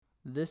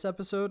This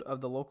episode of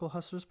the Local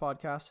Hustlers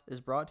podcast is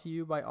brought to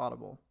you by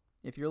Audible.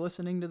 If you're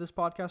listening to this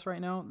podcast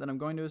right now, then I'm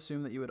going to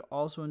assume that you would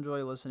also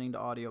enjoy listening to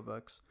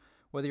audiobooks.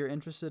 Whether you're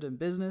interested in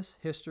business,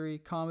 history,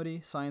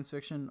 comedy, science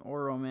fiction,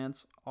 or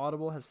romance,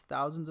 Audible has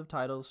thousands of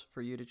titles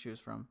for you to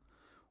choose from.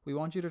 We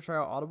want you to try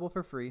out Audible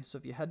for free, so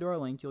if you head to our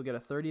link, you'll get a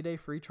 30-day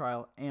free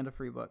trial and a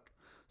free book.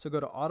 So go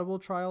to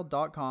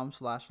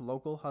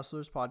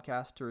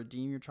audibletrial.com/localhustlerspodcast to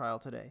redeem your trial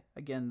today.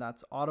 Again,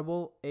 that's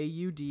Audible,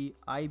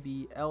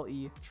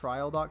 AUDIBLE,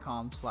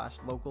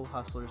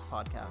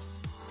 trial.com/localhustlerspodcast.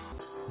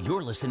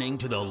 You're listening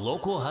to the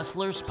Local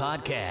Hustlers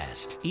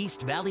Podcast,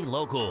 East Valley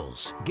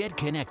Locals. Get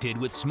connected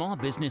with small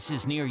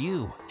businesses near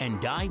you and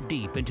dive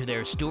deep into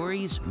their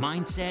stories,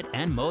 mindset,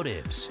 and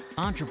motives.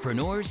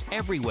 Entrepreneurs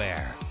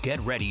everywhere. Get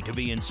ready to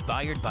be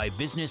inspired by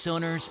business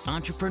owners,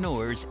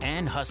 entrepreneurs,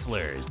 and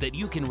hustlers that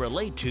you can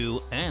relate to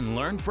and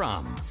learn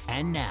from.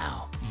 And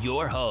now,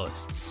 your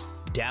hosts,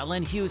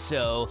 Dallin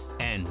Huso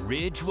and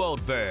Ridge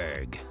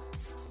Waldberg.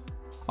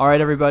 All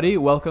right, everybody,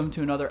 welcome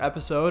to another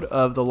episode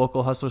of the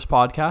Local Hustlers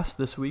Podcast.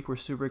 This week, we're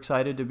super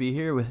excited to be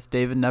here with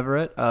David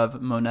Navarrete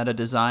of Moneta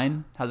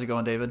Design. How's it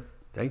going, David?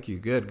 Thank you.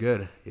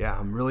 Good. Yeah,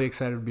 I'm really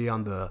excited to be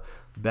on the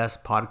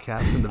best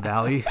podcast in the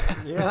Valley.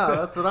 Yeah,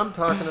 that's what I'm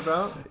talking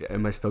about.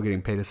 Am I still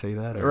getting paid to say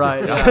that? Or?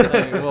 Right,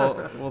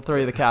 yeah. We'll throw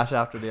you the cash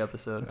after the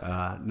episode.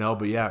 No,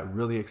 but yeah,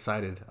 really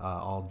excited.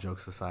 All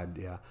jokes aside,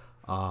 yeah.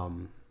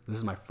 This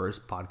is my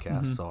first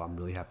podcast, so I'm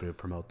really happy to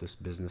promote this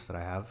business that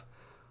I have.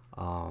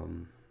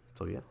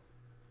 So yeah.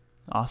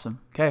 Awesome.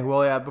 Okay,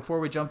 well, yeah, before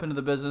we jump into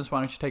the business, why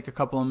don't you take a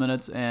couple of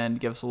minutes and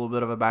give us a little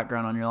bit of a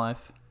background on your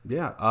life?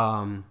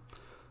 Yeah.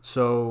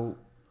 So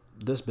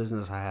this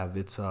business I have,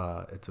 it's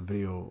a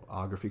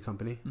videography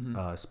company,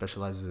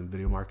 specializes in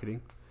video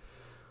marketing.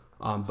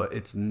 But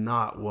it's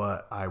not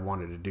what I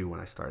wanted to do when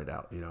I started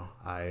out. You know,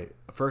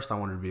 first I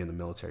wanted to be in the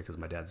military because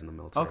my dad's in the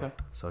military. Okay.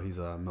 So he's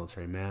a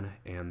military man.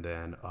 And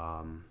then,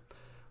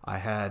 I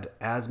had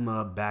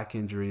asthma, back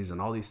injuries, and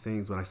all these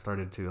things when I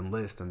started to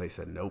enlist, and they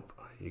said, nope,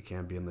 you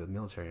can't be in the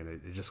military, and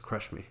it just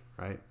crushed me,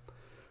 right?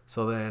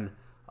 So then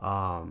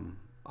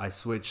I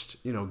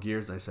switched,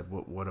 gears, and I said,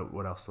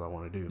 what else do I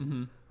want to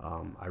do?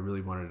 I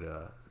really wanted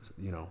to,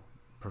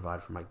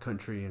 provide for my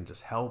country and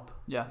just help.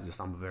 Yeah.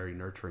 I'm a very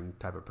nurturing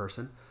type of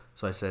person.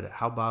 So I said,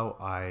 how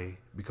about I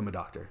become a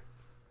doctor?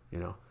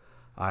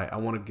 I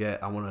want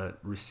to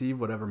receive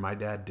whatever my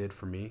dad did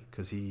for me,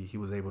 because he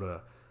was able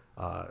to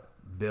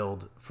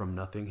build from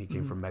nothing. He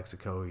came from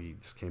Mexico. He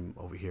just came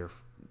over here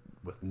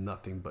with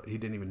nothing, but he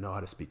didn't even know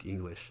how to speak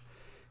English.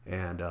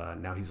 And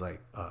now he's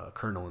like a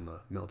colonel in the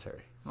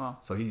military. Wow.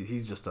 So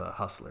he's just a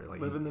hustler. Like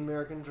living the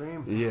American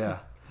dream. Yeah.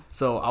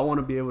 So I want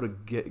to be able to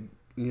get,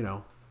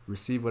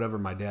 receive whatever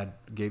my dad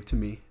gave to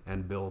me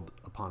and build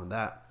upon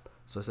that.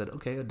 So I said,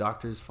 okay, a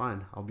doctor is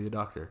fine. I'll be a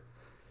doctor.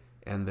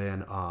 And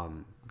then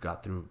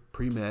got through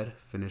pre-med,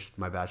 finished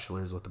my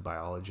bachelor's with the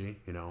biology,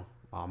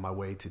 on my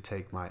way to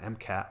take my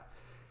MCAT.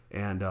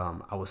 And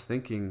I was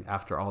thinking,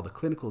 after all the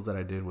clinicals that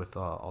I did with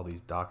all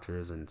these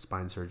doctors and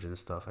spine surgeons and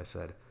stuff, I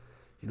said,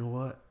 you know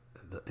what?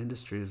 The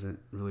industry isn't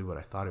really what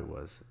I thought it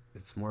was.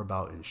 It's more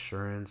about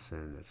insurance,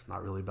 and it's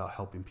not really about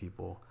helping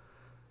people.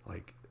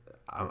 Like,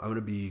 I'm going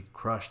to be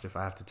crushed if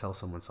I have to tell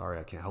someone, sorry,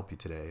 I can't help you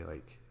today.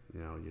 Like,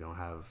 you don't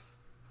have,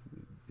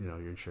 your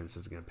insurance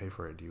isn't going to pay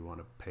for it. Do you want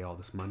to pay all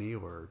this money,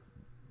 or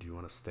do you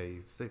want to stay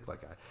sick?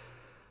 Like,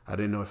 I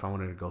didn't know if I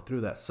wanted to go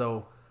through that.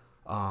 So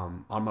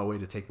on my way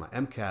to take my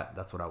MCAT,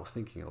 that's what I was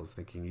thinking. I was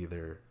thinking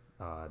either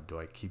do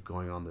I keep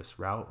going on this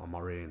route? I'm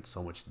already in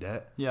so much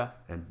debt,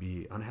 and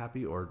be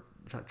unhappy, or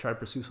try to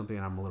pursue something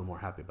I'm a little more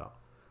happy about.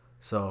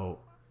 So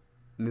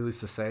needless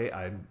to say,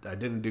 I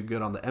didn't do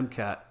good on the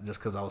MCAT just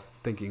because I was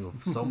thinking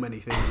of so many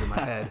things in my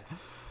head.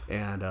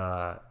 And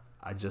I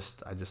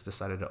just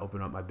decided to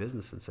open up my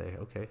business and say,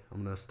 okay,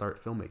 I'm going to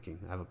start filmmaking.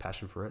 I have a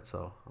passion for it,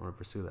 so I'm going to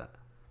pursue that.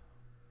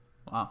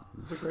 Wow.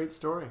 It's a great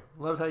story.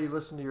 Loved how you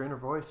listen to your inner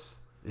voice.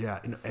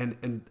 Yeah,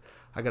 and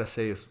I gotta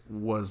say, it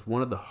was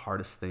one of the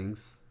hardest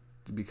things,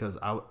 because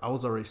I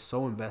was already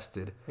so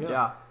invested.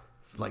 Yeah.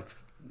 Like,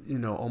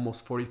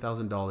 almost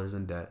 $40,000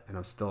 in debt, and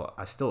I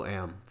still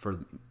am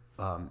for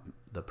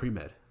the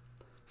pre-med.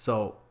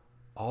 So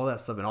all that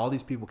stuff and all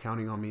these people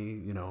counting on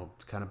me,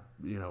 kind of,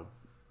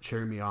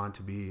 cheering me on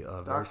to be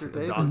a Dr.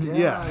 very David. doctor.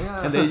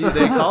 Yeah. And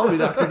they call me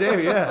Dr.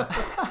 Dave.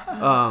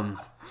 Yeah.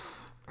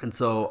 And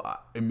so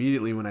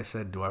immediately when I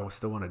said, do I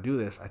still want to do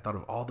this? I thought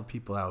of all the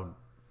people I would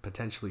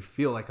potentially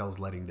feel like I was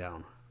letting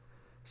down,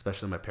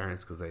 especially my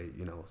parents, because they,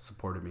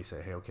 supported me,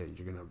 say, hey, okay,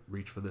 you're going to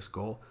reach for this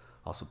goal.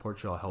 I'll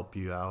support you. I'll help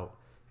you out.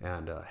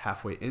 And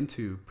halfway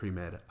into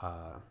pre-med,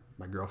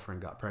 my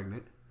girlfriend got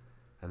pregnant,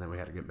 and then we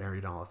had to get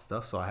married and all that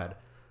stuff. So I had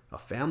a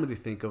family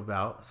to think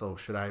about. So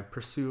should I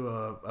pursue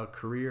a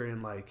career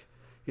in, like,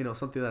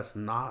 something that's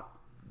not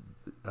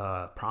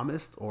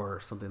promised,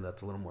 or something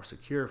that's a little more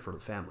secure for the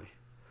family?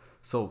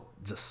 So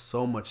just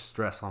so much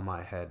stress on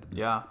my head.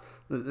 Yeah.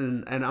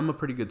 And I'm a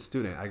pretty good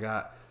student. I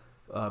got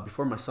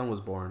before my son was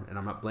born, and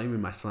I'm not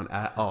blaming my son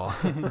at all,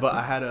 but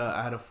I had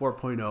a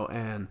 4.0,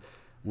 and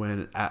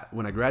when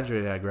I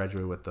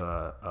graduated with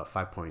a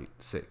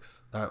 5.6,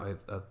 a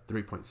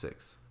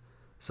 3.6.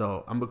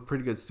 So I'm a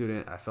pretty good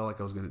student. I felt like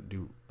I was gonna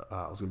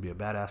be a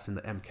badass in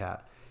the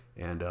MCAT,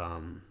 and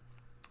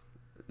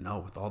no,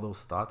 with all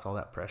those thoughts, all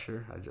that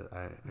pressure,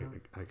 I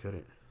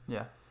couldn't.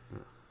 Yeah.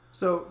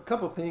 So a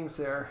couple things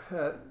there.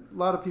 A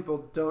lot of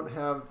people don't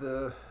have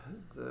the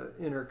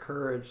inner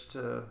courage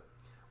to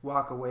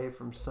walk away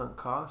from sunk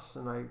costs,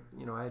 and I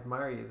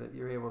admire you that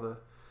you're able to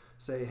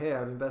say, hey,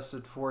 I've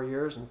invested 4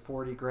 years and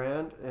 40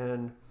 grand,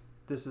 and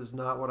this is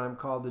not what I'm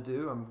called to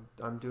do.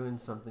 I'm doing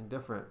something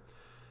different.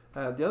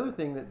 The other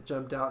thing that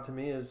jumped out to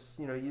me is,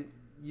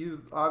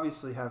 you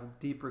obviously have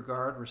deep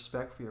regard,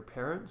 respect for your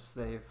parents.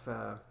 They've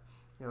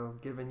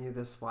given you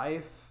this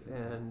life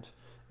and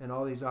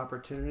all these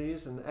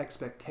opportunities and the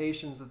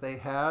expectations that they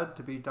had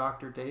to be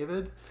Dr.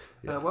 David.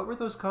 Yeah. What were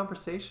those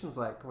conversations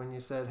like when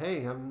you said,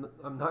 hey, I'm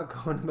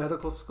not going to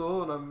medical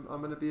school and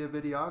I'm going to be a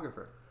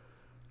videographer?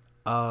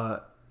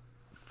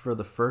 For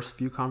the first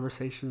few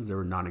conversations, they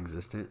were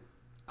non-existent.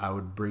 I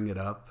would bring it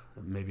up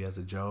maybe as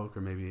a joke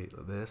or maybe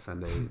this,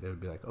 and they would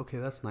be like, okay,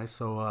 that's nice.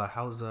 So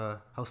how's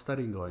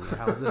studying going? Or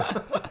how's this?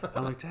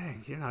 I'm like,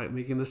 dang, you're not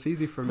making this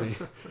easy for me.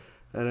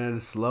 And then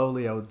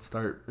slowly I would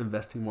start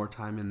investing more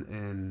time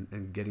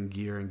in getting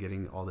gear and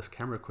getting all this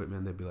camera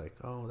equipment. They'd be like,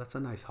 oh, that's a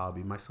nice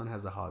hobby. My son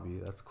has a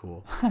hobby. That's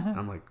cool. And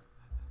I'm like,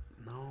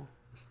 no,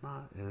 it's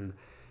not.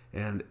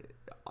 And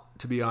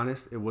to be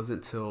honest, it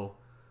wasn't till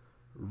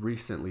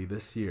recently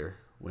this year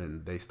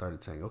when they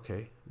started saying,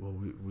 okay, well,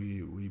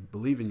 we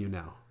believe in you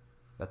now.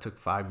 That took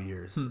 5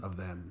 years of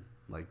them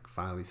like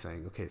finally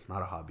saying, okay, it's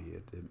not a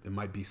hobby. It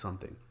might be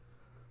something.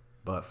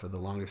 But for the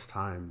longest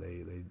time,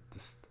 they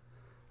just...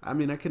 I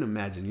mean, I can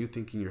imagine you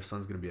thinking your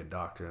son's going to be a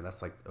doctor, and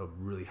that's like a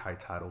really high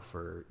title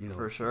for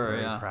sure,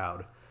 very yeah.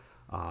 proud.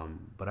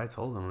 But I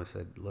told him, I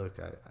said, look,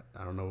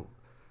 I don't know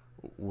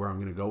where I'm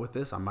going to go with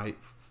this. I might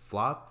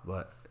flop,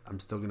 but I'm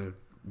still going to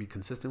be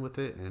consistent with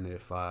it. And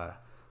if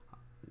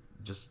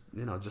just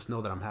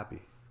know that I'm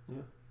happy.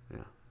 Yeah.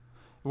 Yeah.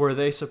 Were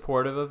they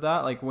supportive of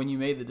that? Like when you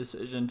made the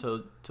decision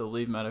to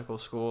leave medical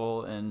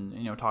school and,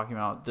 talking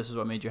about this is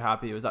what made you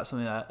happy, was that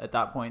something that at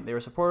that point they were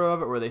supportive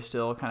of, or were they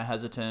still kind of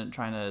hesitant,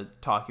 trying to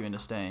talk you into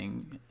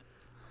staying?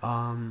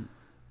 They're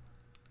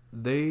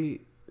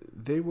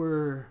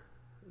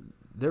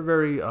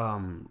very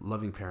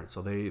loving parents,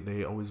 so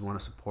they always want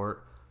to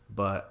support,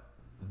 but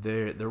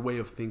their way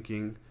of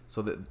thinking,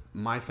 so that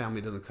my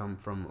family doesn't come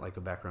from like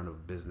a background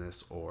of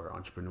business or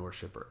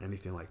entrepreneurship or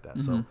anything like that.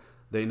 Mm-hmm. So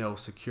they know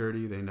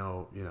security, they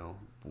know,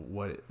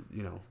 what,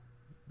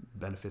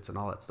 benefits and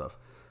all that stuff.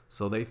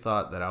 So they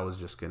thought that I was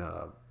just going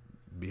to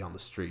be on the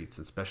streets,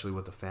 especially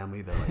with the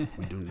family. They're like,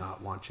 we do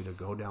not want you to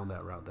go down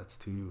that route. That's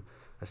too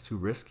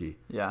risky.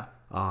 Yeah.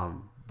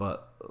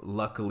 But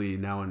luckily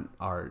now in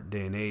our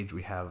day and age,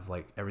 we have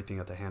like everything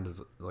at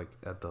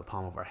the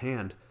palm of our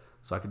hand.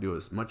 So I could do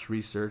as much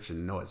research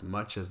and know as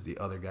much as the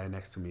other guy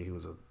next to me who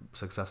was a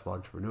successful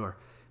entrepreneur.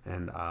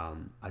 And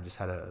I just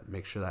had to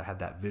make sure that I had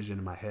that vision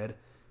in my head,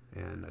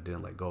 and I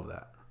didn't let go of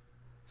that.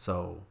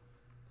 So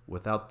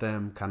without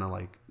them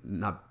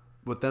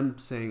with them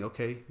saying,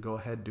 okay, go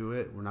ahead, do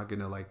it. We're not going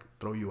to like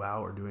throw you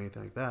out or do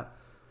anything like that.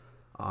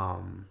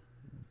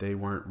 They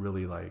weren't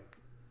really like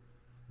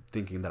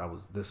thinking that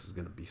this is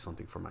going to be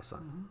something for my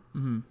son.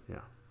 Mm-hmm.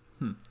 Yeah.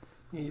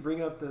 You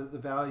bring up the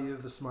value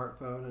of the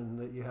smartphone and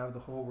that you have the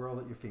whole world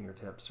at your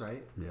fingertips,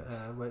 right? Yes.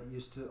 What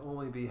used to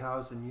only be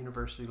housed in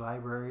university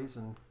libraries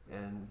and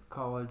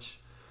college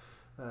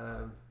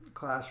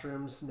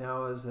classrooms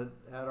now is at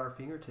our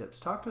fingertips.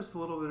 Talk to us a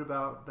little bit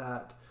about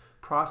that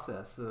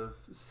process of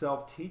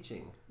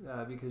self-teaching,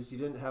 because you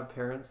didn't have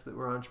parents that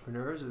were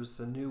entrepreneurs. It was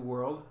a new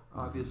world,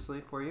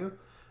 obviously, for you.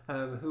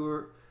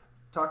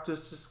 Talk to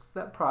us just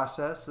that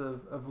process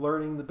of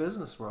learning the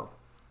business world.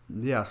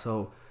 Yeah,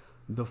 so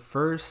the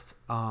first,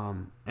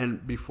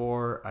 and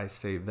before I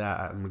say that,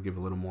 I'm going to give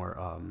a little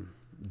more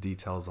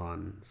details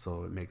on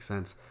so it makes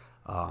sense.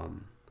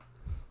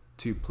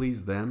 To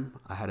please them,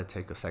 I had to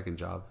take a second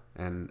job,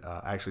 and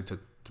I actually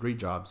took 3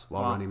 jobs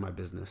while running my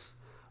business,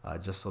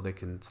 just so they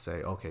can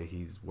say, okay,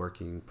 he's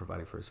working,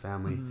 providing for his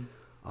family.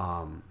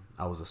 Mm-hmm.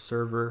 I was a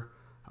server.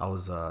 I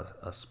was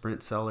a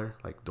Sprint seller,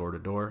 like door to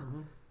door,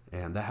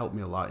 and that helped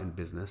me a lot in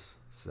business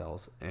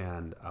sales.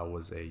 And I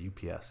was a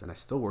UPS, and I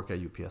still work at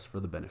UPS for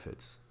the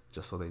benefits,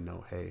 just so they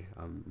know, hey,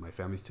 my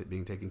family's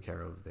being taken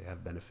care of. They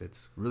have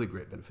benefits, really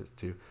great benefits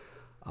too.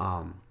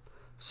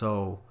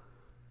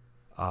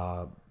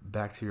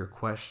 Back to your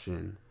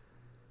question,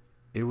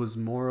 it was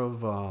more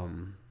of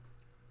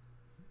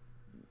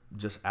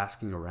just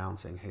asking around,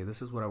 saying, hey,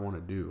 this is what I want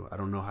to do. I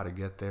don't know how to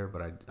get there,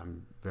 but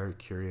I'm very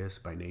curious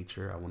by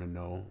nature. I want to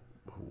know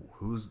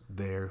who's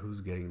there, who's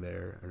getting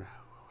there, and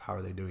how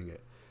are they doing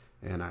it.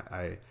 And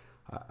I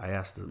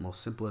asked the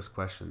most simplest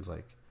questions,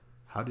 like,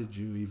 how did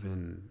you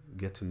even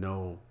get to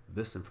know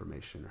this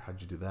information, or how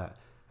did you do that?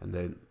 And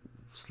then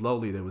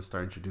slowly they would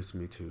start introducing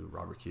me to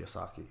Robert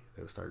Kiyosaki.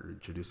 They would start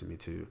introducing me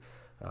to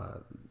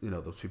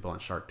those people on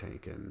Shark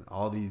Tank and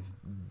all these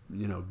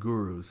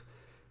gurus.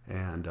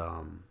 And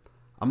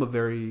I'm a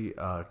very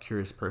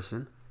curious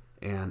person,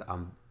 and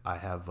I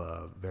have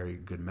a very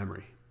good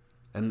memory.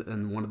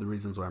 And one of the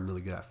reasons why I'm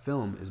really good at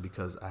film is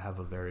because I have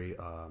a very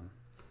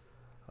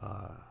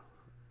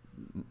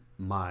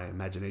my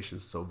imagination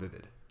is so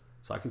vivid,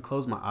 so I can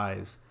close my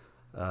eyes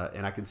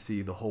and I can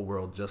see the whole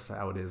world just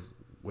how it is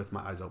with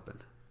my eyes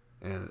open.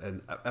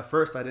 And at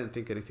first I didn't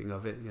think anything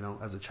of it.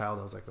 As a child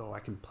I was like, oh, I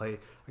can play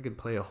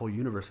a whole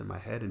universe in my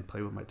head and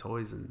play with my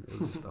toys, and it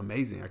was just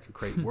amazing. I can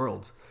create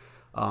worlds.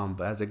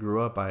 But as I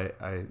grew up,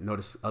 I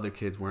noticed other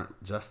kids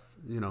weren't just,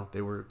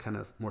 they were kind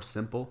of more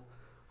simple,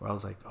 where I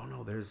was like, oh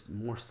no, there's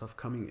more stuff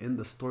coming in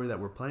the story that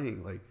we're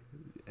playing.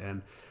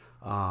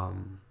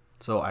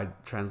 So I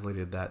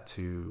translated that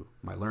to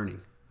my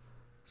learning.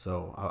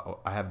 So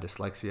I have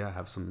dyslexia, I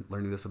have some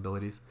learning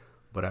disabilities,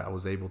 but I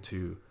was able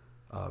to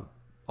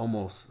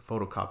almost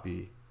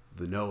photocopy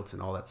the notes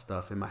and all that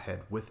stuff in my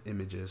head with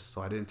images.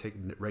 So I didn't take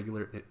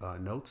regular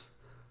notes.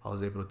 I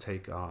was able to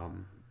take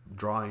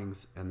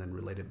drawings and then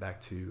relate it back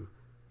to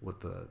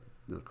what the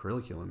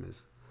curriculum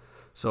is.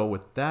 So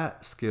with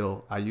that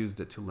skill, I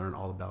used it to learn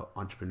all about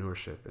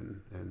entrepreneurship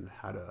and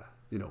how to,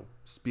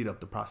 speed up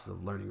the process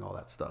of learning all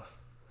that stuff.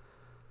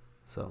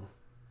 So.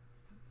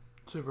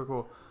 Super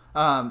cool.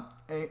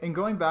 And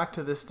going back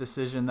to this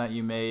decision that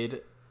you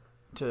made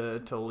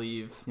to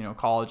leave,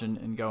 college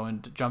and go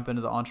and jump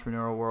into the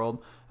entrepreneurial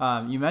world,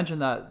 you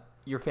mentioned that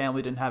your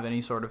family didn't have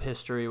any sort of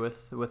history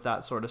with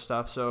that sort of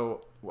stuff.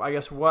 So I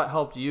guess what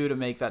helped you to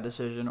make that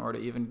decision, or to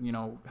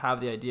even,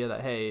 have the idea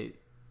that, hey,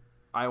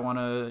 I want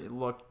to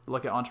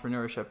look at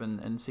entrepreneurship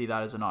and see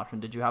that as an option?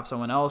 Did you have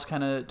someone else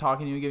kind of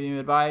talking to you, giving you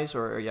advice,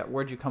 or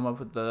where'd you come up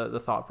with the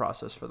thought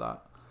process for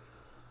that?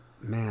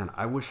 Man,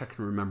 I wish I could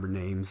remember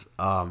names,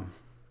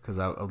 because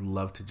I would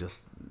love to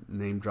just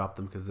name drop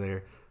them, because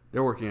they're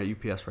working at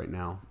UPS right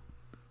now.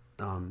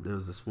 There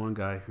was this one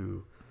guy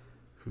who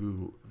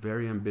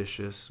very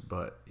ambitious,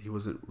 but he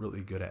wasn't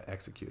really good at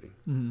executing.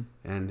 Mm-hmm.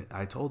 And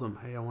I told him,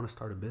 hey, I want to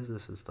start a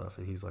business and stuff.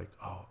 And he's like,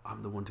 oh,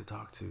 I'm the one to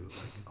talk to,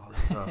 like all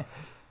this stuff.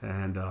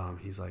 And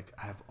he's like,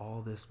 I have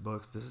all this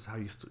books. This is how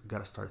you got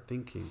to start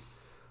thinking.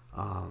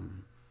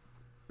 And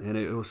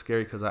it was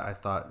scary, because I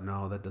thought,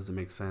 no, that doesn't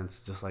make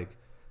sense. Just like,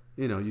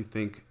 you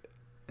think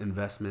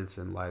investments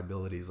and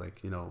liabilities,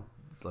 like,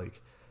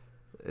 like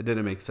it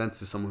didn't make sense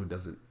to someone who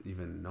doesn't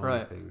even know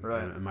anything.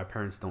 Right. And my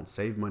parents don't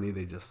save money.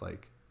 They just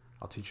like,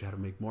 I'll teach you how to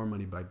make more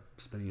money by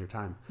spending your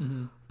time.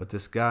 Mm-hmm. But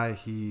this guy,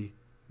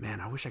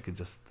 I wish I could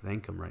just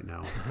thank him right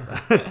now.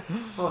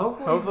 Well,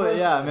 hopefully,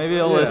 yeah, maybe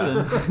he'll listen.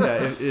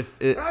 Yeah,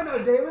 I know,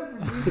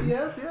 David,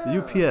 UPS,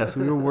 yeah. UPS,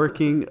 we were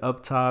working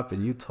up top,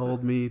 and you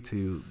told me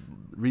to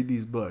read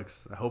these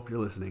books. I hope you're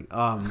listening.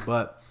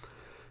 But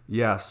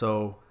yeah,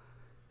 so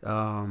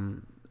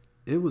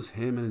it was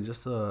him, and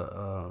just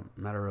a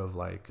matter of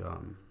like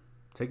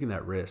taking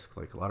that risk.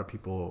 Like, a lot of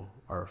people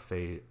are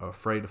afraid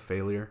of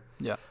failure.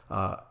 Yeah.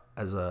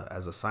 As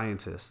a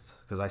scientist,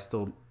 because I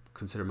still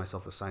consider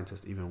myself a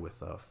scientist even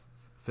with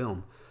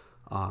film.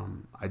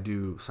 I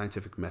do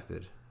scientific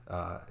method,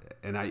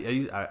 and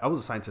I was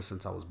a scientist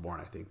since I was born,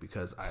 I think,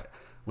 because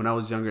when I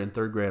was younger in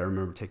third grade, I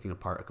remember taking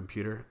apart a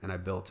computer, and I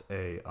built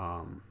a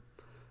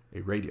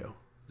radio,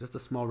 just a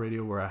small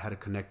radio where I had to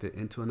connect it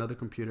into another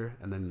computer,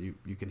 and then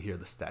you can hear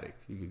the static,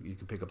 you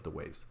can pick up the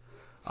waves.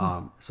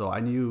 So I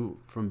knew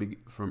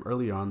from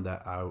early on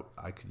that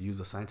I could use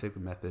a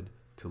scientific method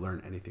to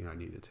learn anything I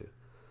needed to.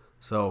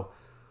 So,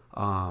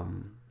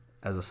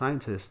 as a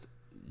scientist,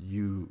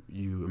 you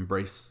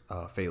embrace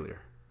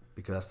failure,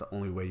 because that's the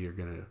only way you're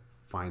gonna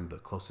find the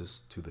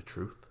closest to the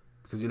truth.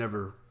 Because you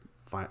never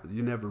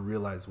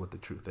realize what the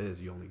truth is.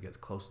 You only get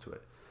close to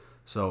it.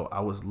 So I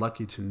was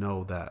lucky to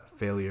know that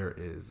failure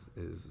is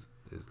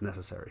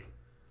necessary.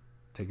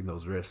 Taking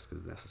those risks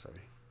is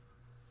necessary.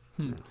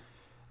 Yeah.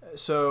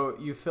 So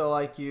you feel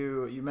like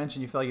you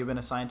mentioned you feel like you've been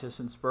a scientist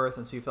since birth,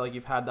 and so you feel like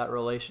you've had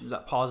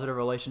that positive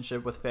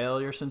relationship with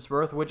failure since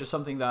birth, which is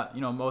something that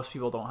most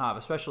people don't have,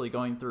 especially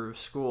going through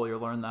school. You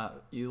learn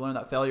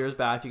that failure is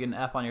bad. If you get an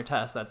F on your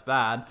test, that's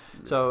bad.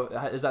 So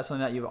is that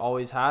something that you've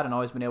always had and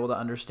always been able to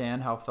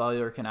understand how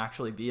failure can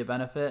actually be a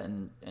benefit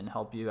and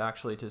help you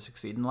actually to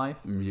succeed in life?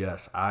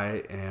 Yes,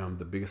 I am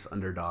the biggest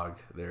underdog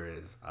there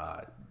is.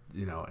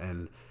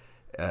 And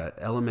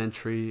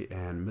elementary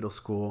and middle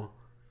school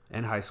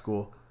and high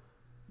school,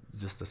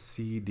 just a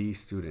C/D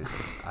student.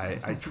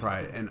 I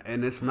tried,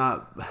 and it's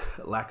not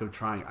lack of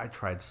trying. I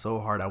tried so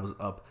hard. I was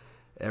up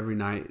every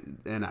night,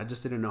 and I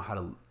just didn't know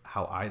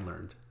how I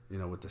learned.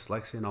 With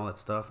dyslexia and all that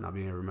stuff, not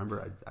being able to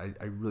remember.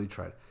 I really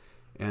tried,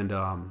 and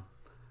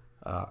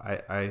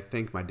I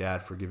thank my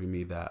dad for giving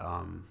me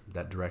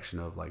that direction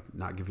of like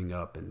not giving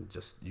up, and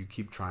just you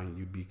keep trying,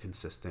 you be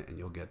consistent, and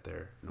you'll get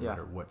there no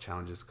matter what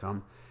challenges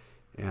come.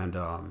 And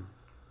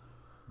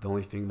the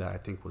only thing that I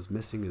think was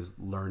missing is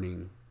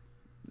learning.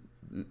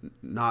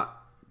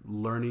 Not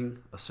learning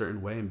a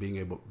certain way and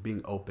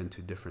being open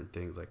to different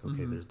things. Like,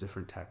 okay, there's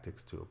different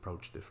tactics to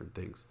approach different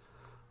things.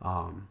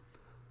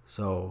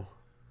 So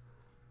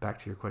back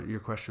to your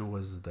question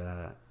was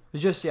that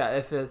just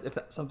if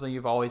that's something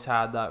you've always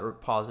had, that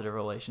positive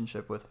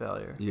relationship with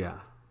failure. Yeah.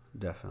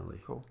 definitely.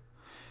 Cool.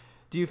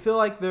 Do you feel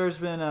like there's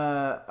been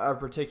a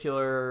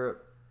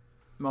particular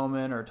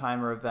moment or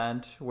time or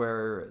event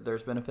where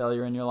there's been a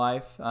failure in your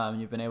life?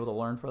 You've been able to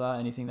learn from that?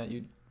 Anything that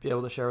you'd be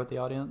able to share with the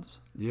audience?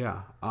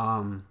 Yeah.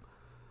 One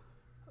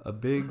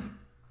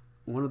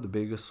of the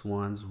biggest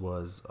ones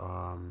was,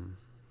 and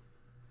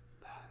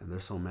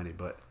there's so many,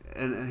 but,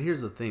 and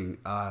here's the thing,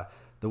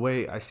 the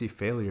way I see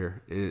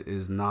failure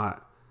is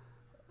not,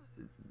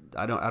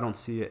 I don't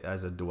see it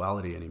as a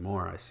duality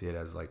anymore. I see it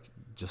as like,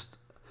 just,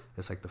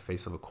 it's like the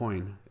face of a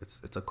coin.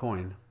 It's a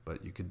coin,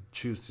 but you could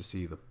choose to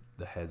see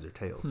the heads or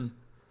tails.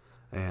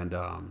 And,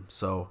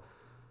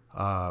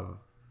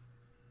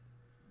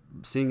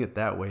 seeing it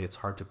that way, it's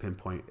hard to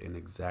pinpoint an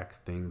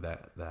exact thing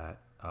that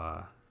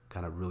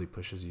kind of really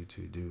pushes you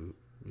to do,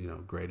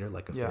 greater,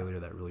 like a failure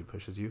that really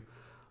pushes you.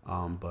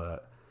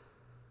 But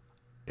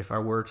if I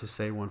were to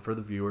say one for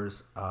the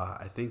viewers,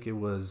 I think it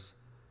was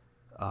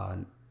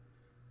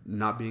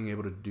not being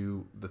able to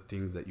do the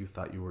things that you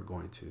thought you were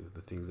going to,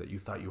 the things that you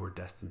thought you were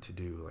destined to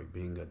do, like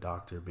being a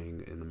doctor,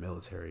 being in the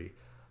military.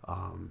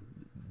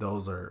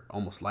 Those are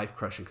almost life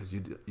crushing because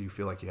you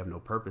feel like you have no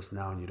purpose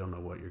now and you don't know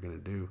what you're going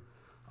to do.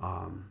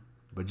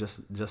 But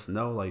just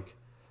know, like,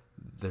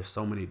 there's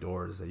so many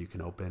doors that you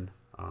can open.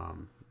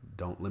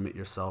 Don't limit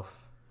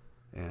yourself,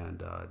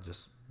 and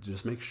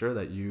just make sure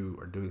that you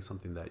are doing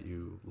something that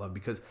you love.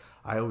 Because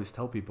I always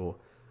tell people,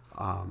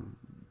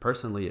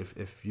 personally,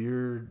 if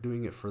you're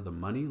doing it for the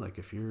money, like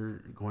if you're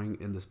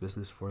going in this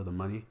business for the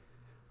money,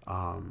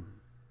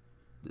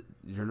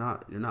 you're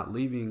not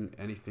leaving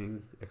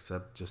anything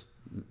except just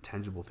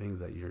tangible things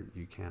that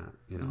you can't,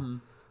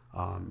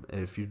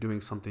 if you're doing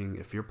something,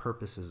 if your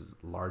purpose is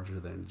larger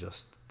than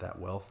just that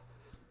wealth,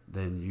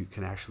 then you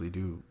can actually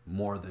do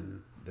more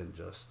than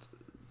just,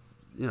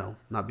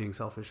 not being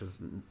selfish is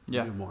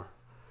do more.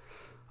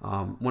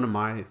 One of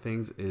my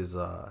things is,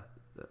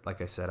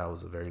 like I said, I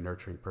was a very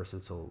nurturing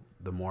person. So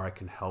the more I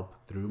can help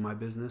through my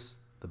business,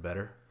 the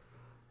better.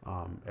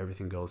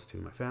 Everything goes to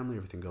my family,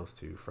 everything goes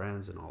to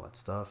friends and all that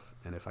stuff.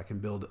 And if I can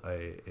build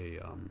a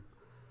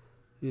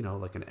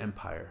like an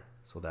empire,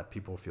 so that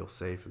people feel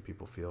safe and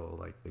people feel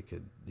like they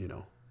could,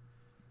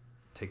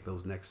 take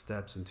those next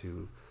steps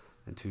into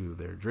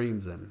their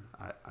dreams, then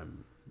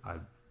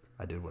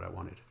I did what I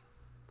wanted.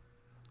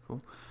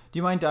 Cool. Do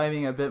you mind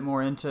diving a bit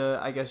more into,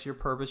 I guess, your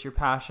purpose, your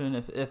passion?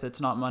 If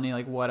it's not money,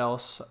 like what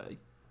else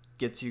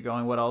gets you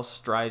going? What else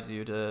drives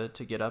you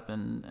to get up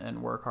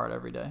and work hard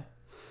every day?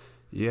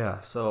 Yeah.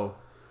 So,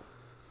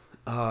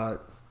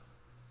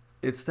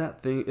 it's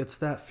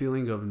that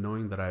feeling of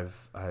knowing that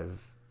I've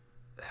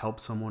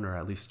helped someone or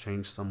at least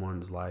changed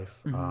someone's life.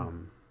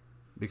 Mm-hmm.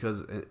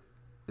 Because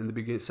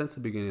since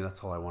the beginning,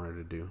 that's all I wanted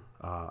to do.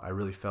 I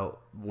really felt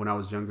when I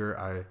was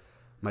younger,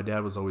 my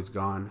dad was always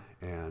gone,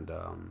 and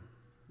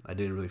I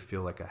didn't really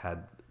feel like I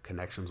had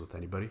connections with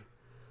anybody.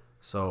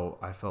 So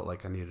I felt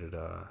like I needed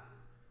to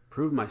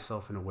prove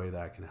myself in a way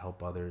that I can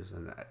help others.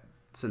 And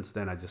since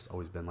then, I've just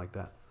always been like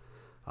that.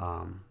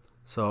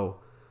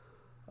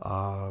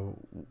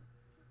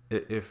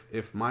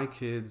 If my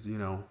kids,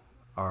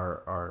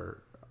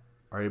 are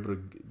able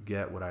to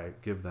get what I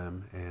give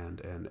them,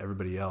 and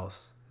everybody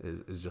else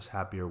is just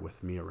happier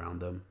with me around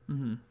them,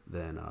 mm-hmm.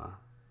 then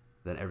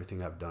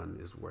everything I've done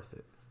is worth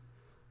it.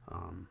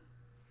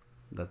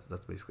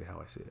 That's basically how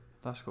I see it.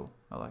 That's cool.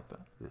 I like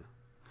that. Yeah.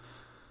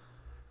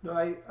 No,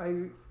 I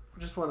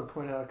just want to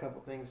point out a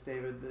couple things,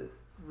 David, that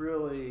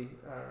really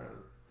are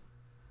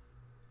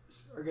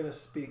going to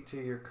speak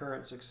to your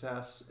current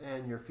success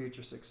and your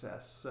future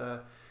success.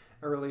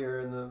 Earlier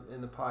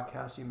in the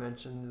podcast, you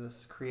mentioned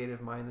this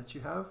creative mind that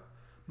you have.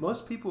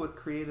 Most people with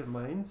creative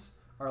minds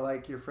are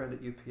like your friend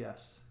at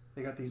UPS.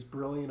 They got these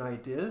brilliant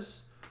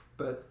ideas,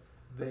 but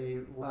they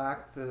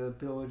lack the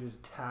ability to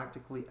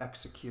tactically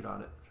execute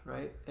on it,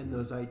 right? And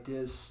those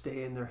ideas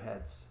stay in their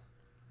heads,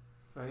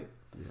 right?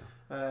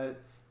 Yeah.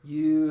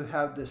 You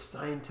have this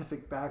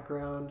scientific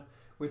background,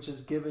 which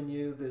has given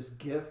you this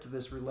gift,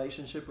 this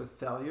relationship with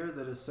failure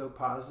that is so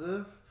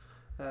positive,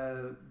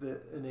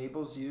 that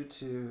enables you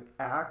to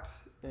act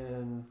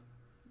and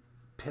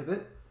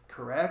pivot,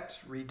 correct,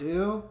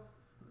 redo,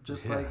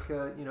 just like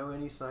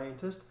any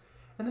scientist.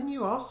 And then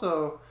you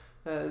also,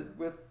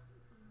 with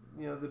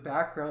the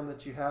background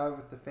that you have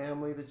with the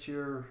family that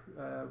you're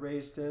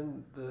raised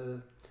in,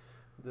 the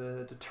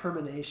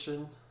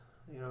determination.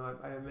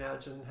 I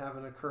imagine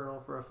having a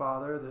colonel for a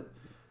father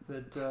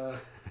that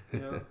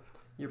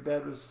your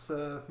bed was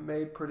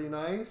made pretty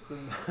nice,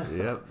 and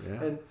yep,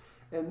 yeah.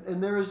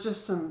 and there was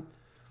just some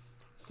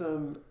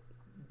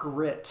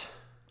grit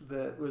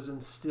that was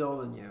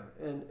instilled in you,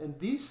 and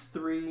these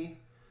three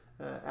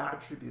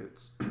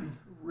attributes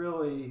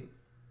really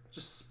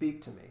just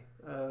speak to me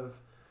of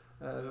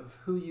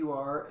who you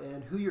are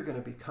and who you're going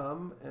to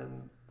become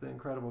and the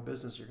incredible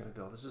business you're going to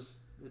build.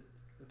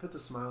 It puts a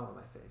smile on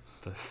my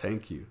face.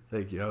 Thank you.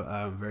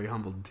 I'm very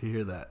humbled to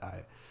hear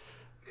that.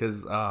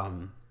 Because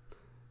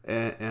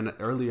and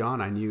early on,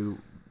 I knew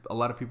a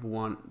lot of people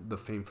want the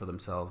fame for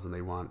themselves, and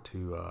they want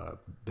to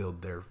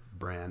build their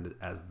brand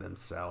as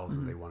themselves,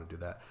 mm-hmm. and they want to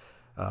do that.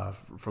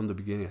 from the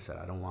beginning I said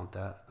I don't want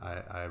that.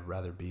 I'd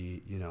rather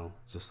be,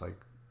 just like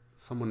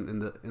someone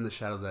in the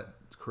shadows that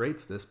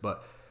creates this,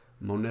 but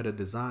Moneta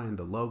design,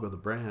 the logo, the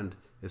brand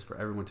is for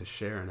everyone to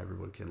share, and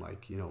everyone can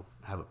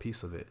have a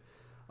piece of it.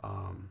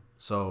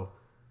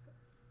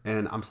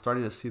 And I'm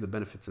starting to see the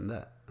benefits in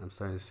that. I'm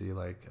starting to see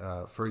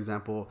for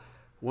example,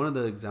 one of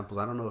the examples,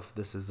 I don't know if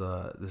this is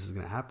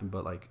going to happen,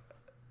 but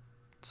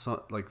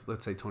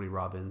let's say Tony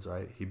Robbins,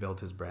 right? He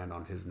built his brand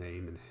on his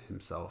name and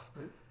himself.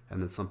 Right.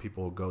 And then some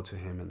people will go to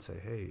him and say,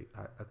 hey,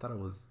 I thought I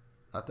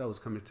was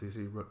coming to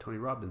see Tony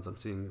Robbins. I'm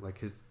seeing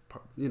his,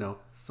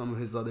 some of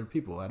his other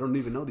people. I don't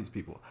even know these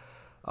people.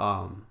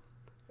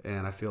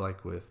 And I feel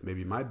like with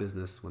maybe my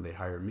business, when they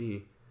hire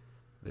me,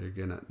 they're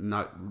going to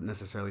not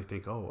necessarily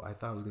think, oh, I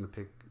thought I was going to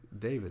pick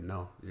David.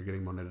 No, you're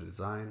getting Moneta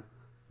design,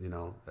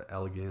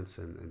 elegance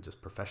and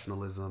just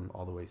professionalism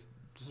all the way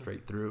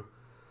straight through.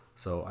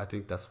 So I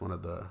think that's one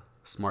of the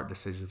smart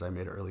decisions I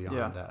made early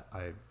on that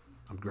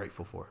I'm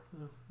grateful for.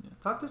 Yeah.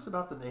 Talk to us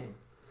about the name.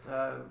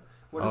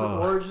 What are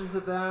the origins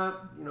of that?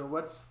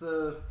 What's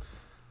the...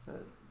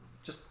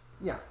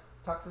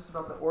 talk to us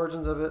about the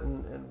origins of it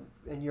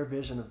and your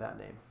vision of that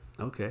name.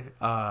 Okay.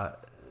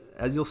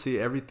 As you'll see,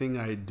 everything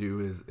I do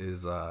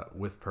is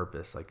with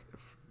purpose.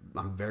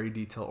 I'm very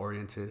detail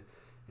oriented,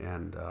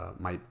 and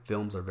my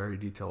films are very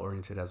detail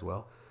oriented as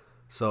well.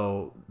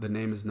 So the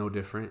name is no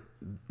different.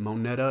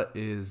 Moneta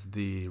is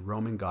the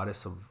Roman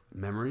goddess of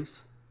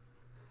memories.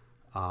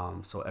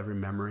 So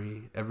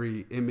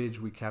every image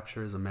we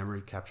capture is a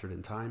memory captured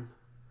in time.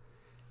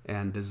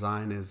 And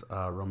design is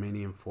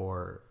Romanian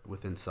for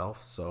within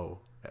self.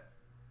 So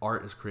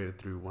art is created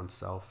through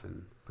oneself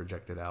and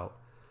projected out.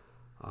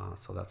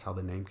 So that's how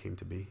the name came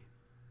to be.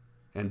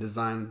 And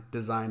design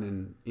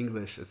in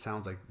English, it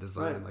sounds like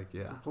design, right.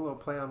 It's a little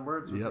play on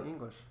words with the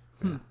English.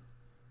 Yeah.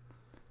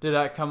 Did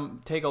that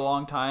take a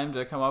long time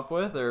to come up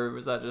with, or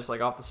was that just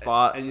off the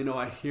spot? And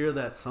I hear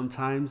that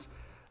sometimes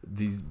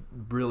these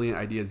brilliant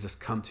ideas just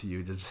come to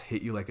you, just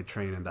hit you like a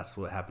train, and that's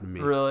what happened to me.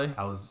 Really?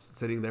 I was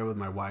sitting there with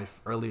my wife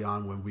early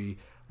on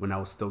when I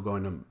was still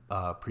going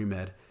to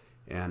pre-med,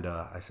 and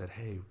I said,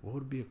 hey, what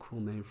would be a cool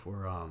name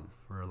for a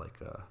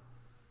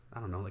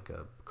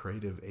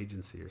creative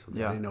agency or something.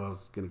 Yeah. I didn't know I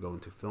was going to go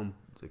into film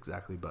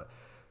exactly,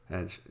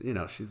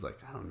 she's like,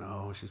 I don't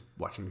know. She's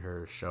watching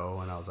her show,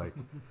 and I was like,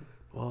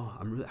 well,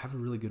 I have a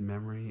really good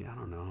memory. I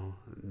don't know.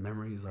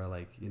 Memories are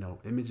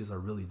images are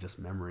really just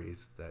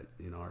memories that,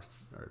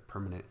 are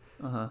permanent.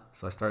 Uh-huh.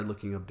 So I started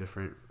looking up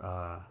different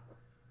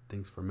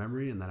things for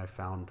memory, and then I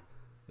found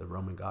the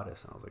Roman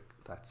goddess, and I was like,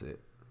 that's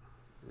it.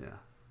 Yeah.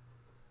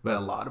 But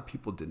a lot of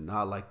people did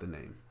not like the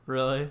name.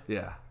 Really?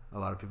 Yeah. A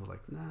lot of people were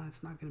like, nah,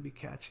 it's not going to be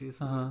catchy. It's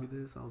not going to be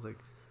this. I was like,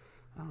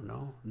 I don't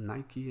know,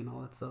 Nike and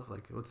all that stuff.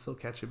 What's so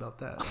catchy about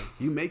that?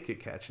 You make it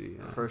catchy.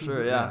 For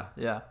sure,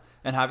 yeah.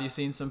 And have you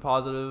seen some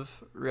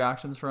positive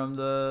reactions from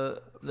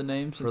the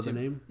name? For the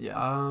name? Yeah.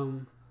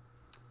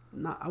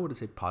 I wouldn't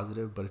say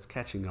positive, but it's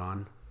catching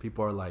on.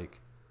 People are like,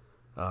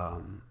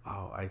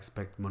 I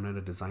expect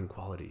Moneta design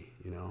quality,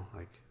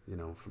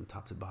 from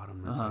top to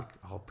bottom. It's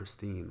all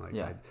pristine.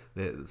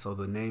 So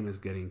the name is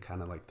getting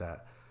kind of like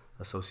that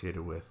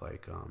associated with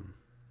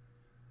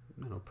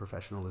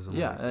professionalism.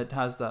 Yeah, it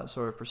has that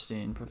sort of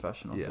pristine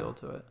professional feel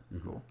to it.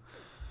 Mm-hmm.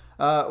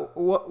 Cool.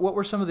 What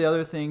were some of the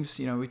other things,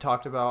 we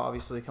talked about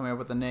obviously coming up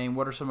with the name.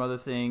 What are some other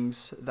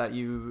things that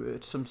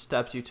some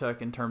steps you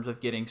took in terms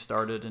of getting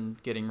started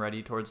and getting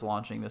ready towards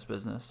launching this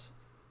business?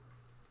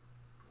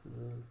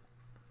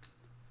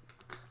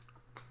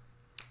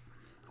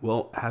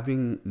 Well,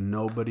 having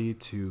nobody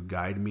to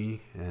guide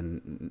me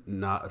and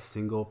not a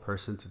single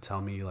person to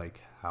tell me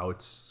how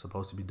it's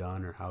supposed to be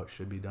done or how it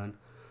should be done,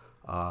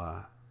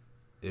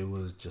 it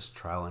was just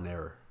trial and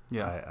error.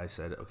 Yeah. I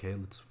said, okay,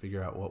 let's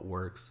figure out what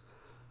works.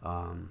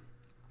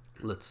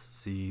 Let's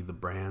see the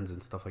brands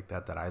and stuff like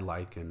that I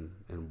like and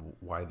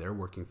why they're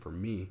working for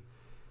me.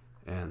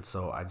 And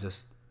so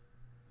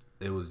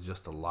it was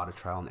just a lot of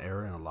trial and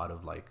error and a lot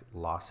of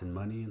loss in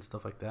money and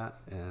stuff like that.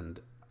 And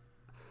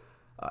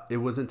it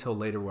wasn't until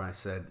later where I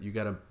said, you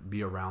got to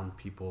be around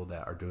people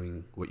that are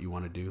doing what you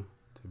want to do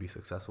to be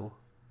successful.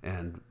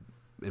 And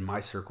in my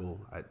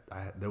circle,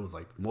 there was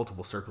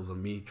multiple circles of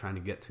me trying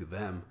to get to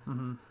them.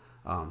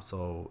 Mm-hmm.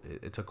 So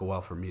it took a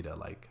while for me to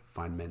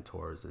find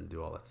mentors and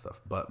do all that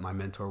stuff. But my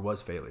mentor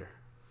was failure.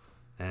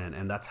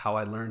 And that's how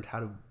I learned how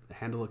to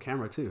handle a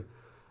camera too.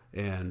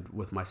 And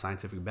with my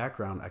scientific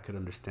background, I could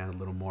understand a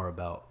little more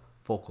about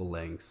focal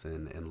lengths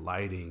and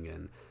lighting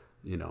and,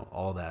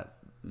 all that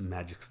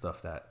magic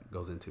stuff that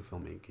goes into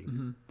filmmaking.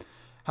 Mm-hmm.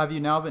 Have you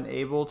now been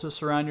able to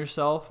surround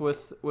yourself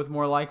with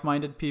more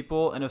like-minded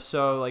people? And if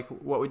so,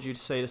 what would you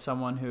say to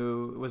someone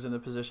who was in the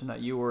position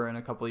that you were in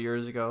a couple of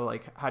years ago?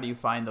 How do you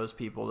find those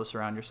people to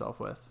surround yourself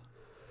with?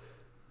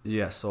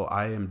 Yeah, so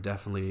I am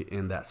definitely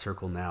in that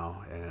circle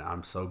now, and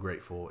I'm so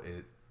grateful.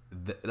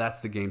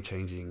 That's the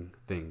game-changing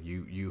thing.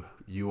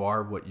 You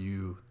are what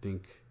you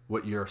think,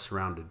 what you're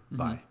surrounded mm-hmm.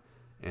 by.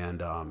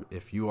 And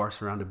if you are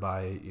surrounded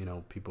by,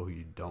 people who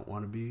you don't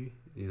want to be,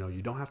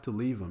 you don't have to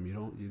leave them.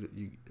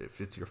 You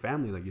if it's your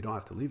family, you don't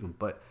have to leave them,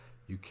 but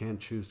you can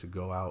choose to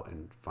go out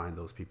and find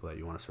those people that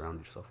you want to surround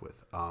yourself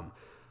with.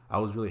 I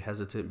was really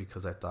hesitant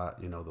because I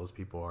thought, those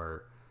people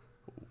are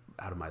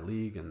out of my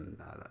league and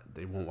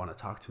they won't want to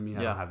talk to me.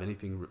 I don't have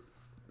anything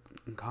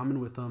in common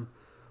with them,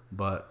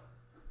 but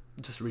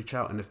just reach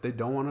out. And if they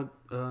don't want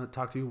to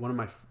talk to you, one of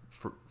my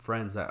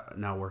friends that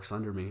now works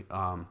under me,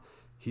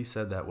 he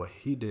said that what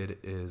he did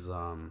is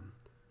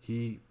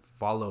he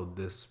followed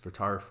this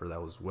photographer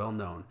that was well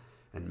known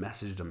and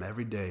messaged him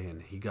every day,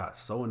 and he got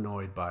so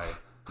annoyed by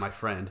my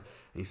friend,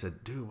 and he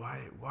said, dude,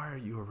 why are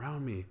you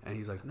around me? And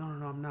he's like, no,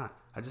 I'm not.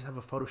 I just have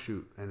a photo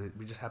shoot, and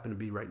we just happen to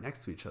be right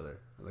next to each other,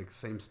 like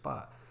same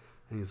spot.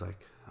 And he's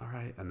like, all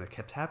right. And that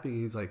kept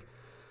happening. He's like,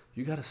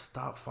 you got to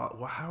stop.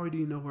 Well, how do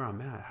you know where I'm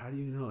at? How do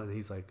you know? And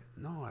he's like,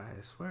 no,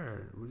 I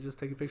swear, we're just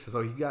taking pictures.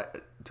 So he got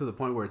to the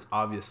point where it's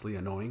obviously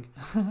annoying.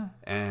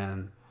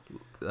 And,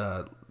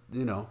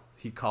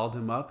 he called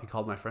him up. He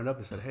called my friend up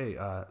and said, hey,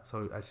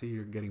 so I see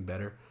you're getting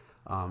better.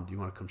 Do you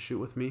want to come shoot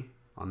with me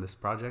on this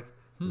project?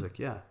 He's like,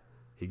 yeah.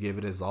 He gave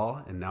it his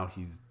all, and now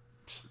he's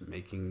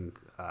making,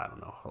 I don't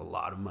know, a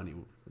lot of money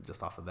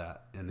just off of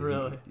that. And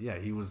really?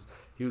 He was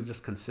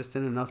just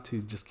consistent enough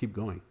to just keep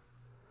going.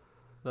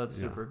 That's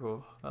super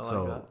cool. I like that.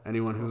 So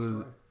anyone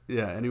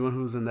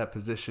who's in that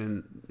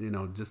position,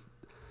 just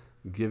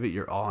give it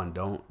your all, and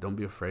don't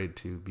be afraid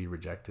to be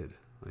rejected.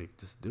 Like,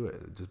 just do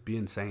it. Just be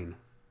insane.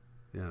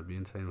 Yeah, be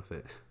insane with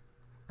it.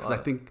 Because I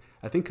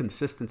think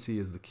consistency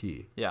is the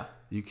key. Yeah.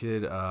 You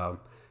could,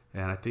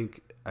 and I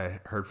think I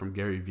heard from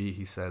Gary Vee.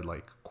 He said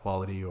like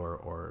quality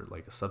or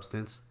like a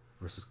substance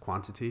versus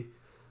quantity.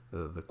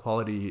 The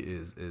quality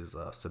is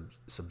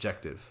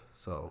subjective.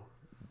 So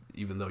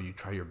even though you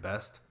try your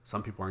best,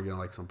 some people aren't gonna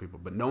like some people,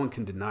 but no one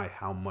can deny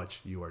how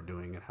much you are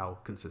doing and how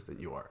consistent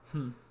you are.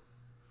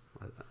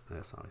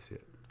 That's how I see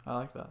it. I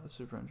like that. That's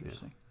super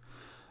interesting.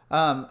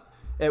 Yeah.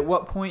 At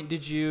what point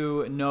did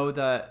you know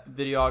that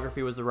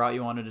videography was the route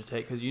you wanted to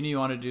take? Because you knew you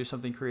wanted to do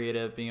something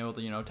creative, being able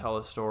to, tell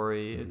a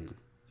story.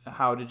 Mm-hmm.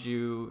 How did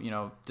you,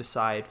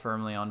 decide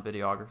firmly on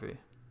videography?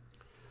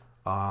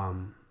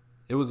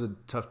 It was a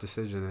tough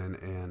decision,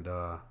 and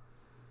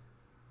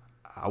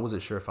I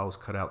wasn't sure if I was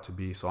cut out to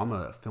be. So I'm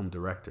a film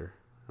director,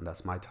 and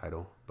that's my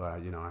title.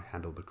 But I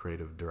handle the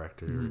creative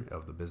director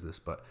of the business.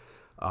 But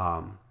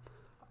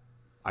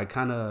I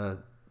kind of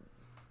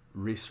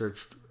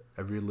researched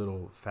every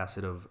little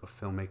facet of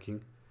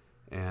filmmaking,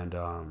 and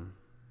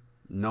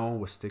no one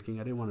was sticking.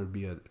 I didn't want to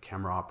be a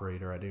camera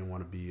operator. I didn't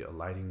want to be a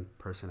lighting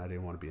person. I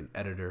didn't want to be an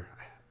editor.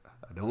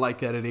 I don't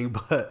like editing,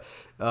 but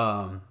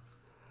I'm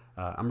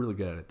really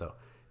good at it though.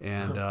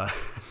 And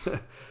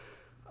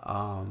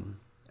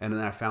and then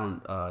I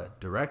found a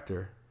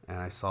director, and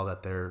I saw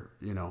that they're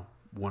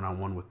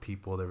one-on-one with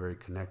people. They're very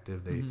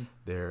connective.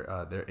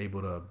 They're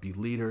able to be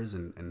leaders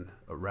and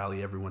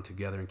rally everyone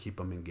together and keep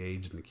them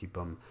engaged and keep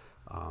them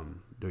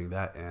doing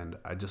that. And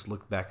I just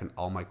looked back at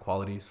all my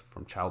qualities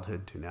from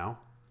childhood to now,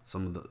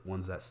 some of the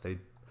ones that stayed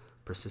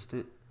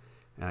persistent,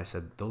 and I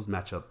said those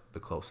match up the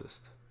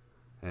closest.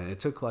 And it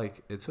took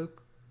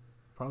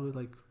probably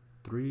like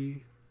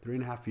three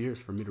and a half years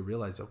for me to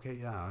realize, okay,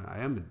 yeah, I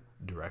am a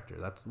director.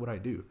 That's what I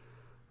do.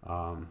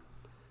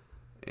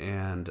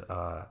 And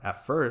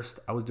at first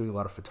I was doing a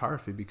lot of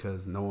photography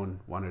because no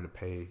one wanted to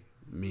pay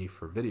me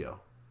for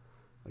video.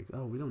 Like,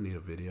 oh, we don't need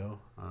a video.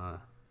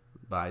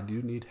 But I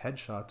do need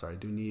headshots, or I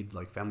do need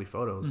like family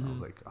photos. And I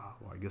was like, oh,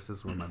 well, I guess this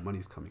is where my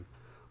money's coming.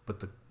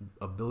 But the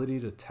ability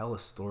to tell a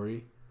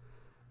story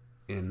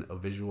in a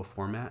visual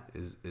format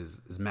is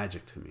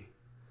magic to me.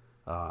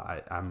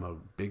 I'm a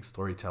big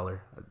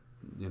storyteller.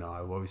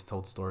 I've always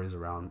told stories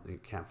around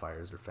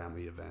campfires or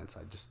family events.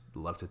 I just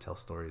love to tell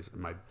stories. In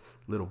my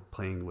little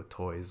playing with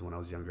toys when I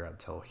was younger, I'd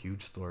tell a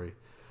huge story.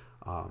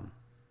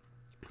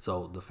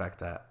 So the fact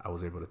that I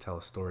was able to tell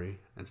a story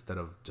instead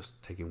of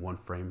just taking one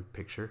frame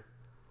picture,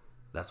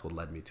 that's what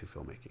led me to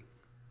filmmaking.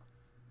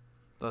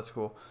 That's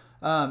cool.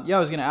 I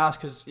was going to ask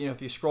because,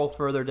 if you scroll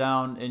further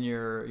down in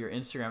your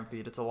Instagram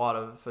feed, it's a lot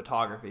of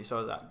photography. So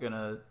I was going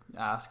to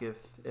ask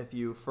if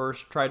you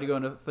first tried to go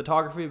into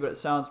photography, but it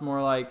sounds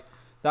more like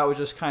that was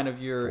just kind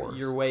of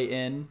your way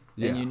in,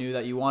 and you knew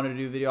that you wanted to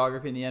do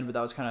videography in the end, but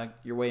that was kind of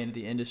your way into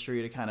the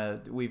industry to kind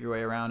of weave your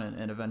way around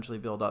and eventually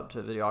build up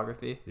to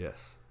videography.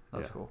 Yes.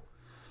 That's cool.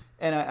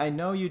 And I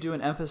know you do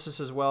an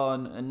emphasis as well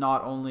on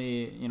not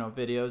only,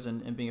 videos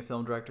and being a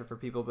film director for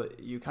people,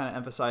 but you kind of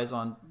emphasize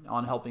on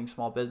helping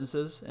small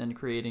businesses and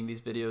creating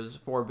these videos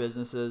for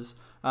businesses.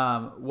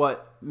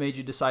 What made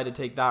you decide to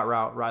take that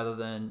route rather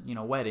than,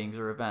 weddings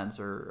or events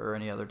or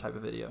any other type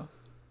of video?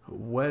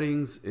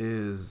 Weddings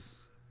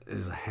is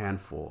a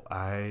handful.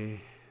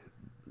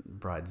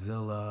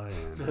 Bridezilla,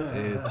 and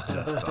it's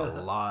just a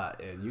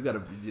lot. And you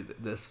gotta,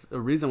 there's a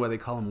reason why they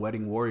call them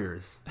wedding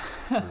warriors,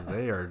 because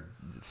they are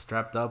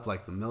strapped up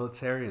like the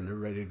military and they're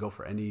ready to go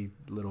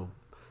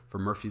for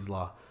Murphy's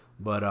Law.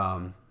 But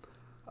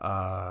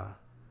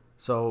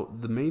so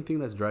the main thing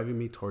that's driving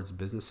me towards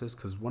businesses,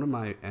 because one of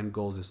my end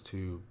goals is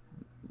to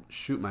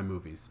shoot my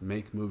movies,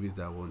 make movies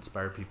that will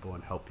inspire people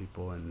and help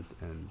people and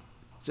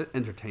just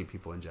entertain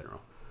people in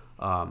general.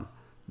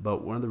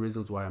 But one of the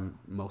reasons why I'm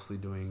mostly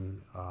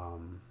doing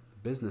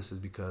business is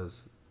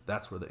because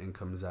that's where the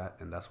income is at,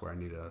 and that's where I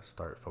need to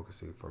start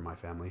focusing for my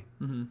family.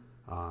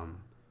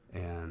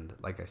 And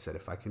like I said,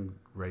 if I can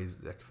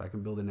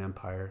build an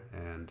empire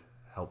and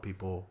help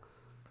people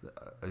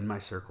in my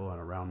circle and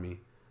around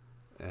me,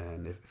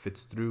 and if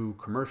it's through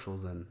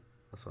commercials, then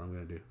that's what I'm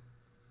gonna do.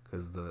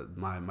 Because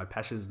my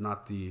passion is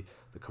not the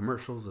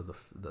commercials or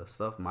the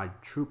stuff. My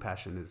true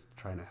passion is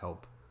trying to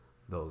help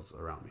those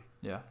around me.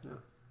 Yeah.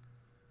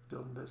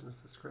 Building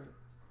business is great.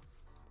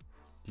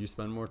 Do you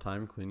spend more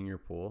time cleaning your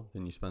pool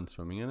than you spend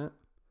swimming in it?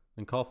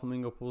 Then call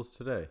Flamingo Pools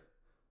today.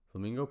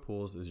 Flamingo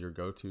Pools is your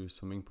go-to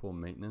swimming pool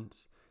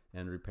maintenance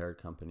and repair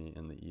company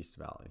in the East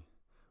Valley.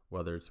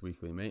 Whether it's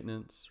weekly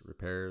maintenance,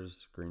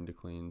 repairs, green to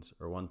cleans,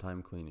 or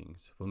one-time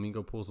cleanings,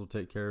 Flamingo Pools will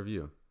take care of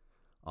you.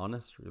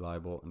 Honest,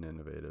 reliable, and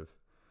innovative.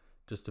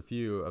 Just a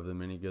few of the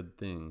many good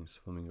things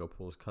Flamingo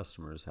Pools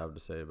customers have to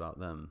say about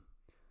them.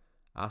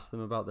 Ask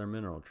them about their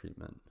mineral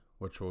treatment,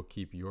 which will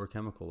keep your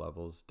chemical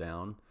levels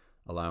down,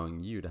 allowing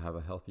you to have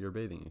a healthier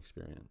bathing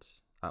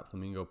experience. At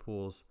Flamingo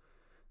Pools,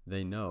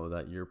 they know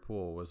that your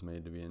pool was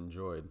made to be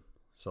enjoyed,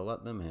 so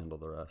let them handle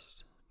the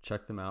rest.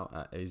 Check them out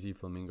at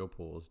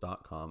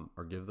azflamingopools.com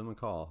or give them a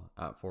call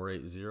at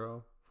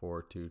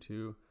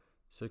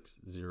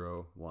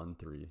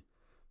 480-422-6013.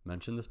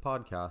 Mention this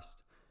podcast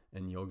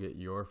and you'll get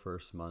your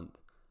first month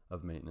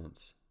of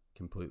maintenance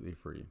completely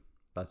free.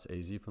 That's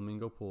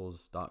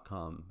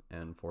azflamingopools.com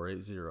and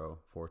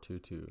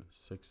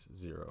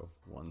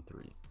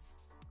 480-422-6013.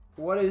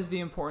 What is the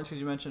importance,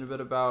 because you mentioned a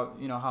bit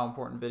about, how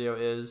important video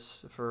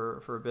is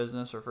for a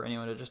business or for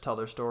anyone to just tell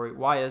their story.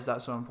 Why is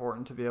that so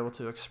important to be able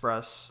to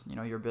express,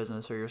 your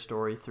business or your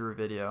story through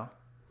video?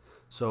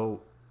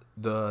 So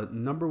the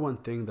number one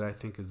thing that I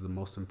think is the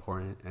most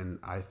important, and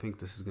I think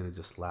this is going to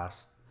just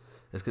last,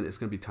 it's going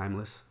to be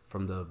timeless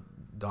from the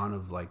dawn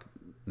of like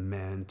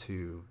man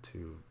to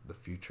the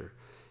future,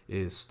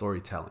 is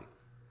storytelling.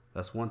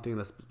 That's one thing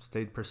that's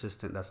stayed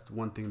persistent. That's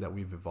one thing that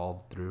we've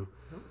evolved through.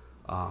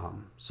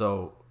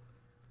 So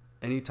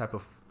any type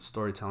of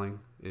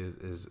storytelling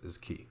is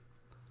key.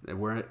 And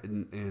we're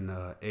in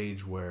an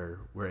age where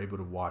we're able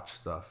to watch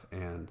stuff,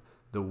 and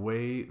the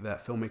way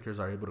that filmmakers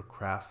are able to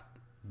craft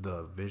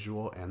the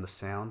visual and the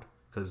sound,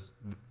 because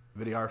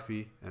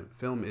videography and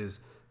film is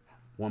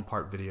one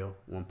part video,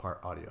 one part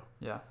audio.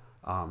 Yeah.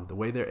 The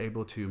way they're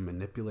able to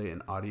manipulate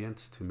an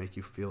audience to make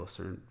you feel a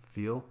certain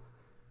feel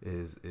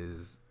is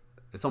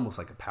it's almost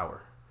like a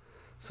power.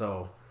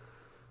 So,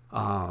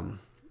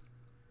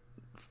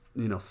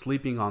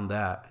 sleeping on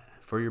that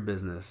for your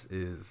business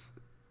is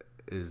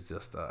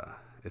just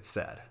it's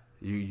sad.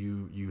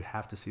 You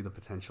have to see the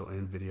potential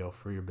in video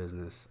for your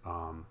business,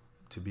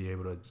 to be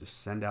able to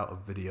just send out a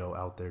video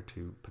out there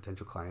to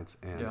potential clients,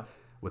 and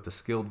with a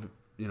skilled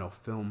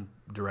film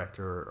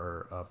director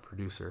or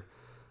producer,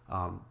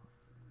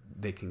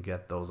 they can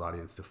get those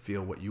audience to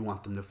feel what you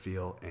want them to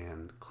feel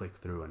and click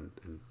through and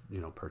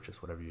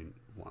purchase whatever you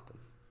want them.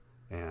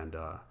 And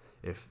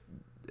if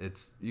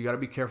it's, you got to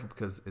be careful,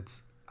 because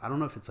I don't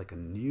know if it's like a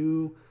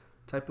new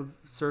type of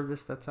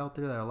service that's out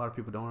there that a lot of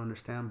people don't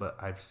understand, but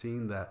I've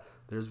seen that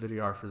there's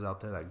videographers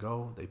out there that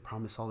they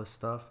promise all this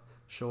stuff,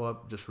 show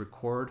up, just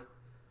record,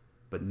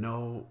 but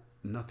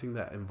nothing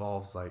that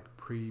involves like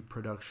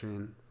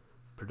pre-production,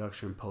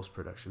 production,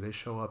 post-production. They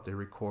show up, they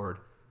record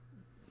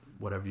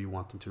whatever you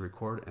want them to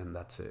record, and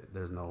that's it.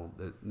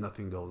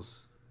 Nothing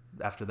goes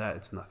after that.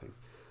 It's nothing.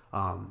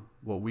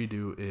 What we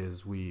do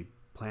is we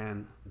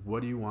plan,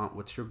 what do you want,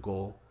 what's your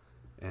goal,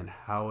 and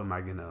how am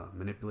I gonna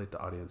manipulate the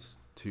audience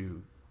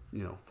to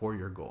for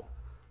your goal.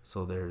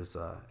 So there's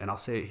and I'll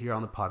say it here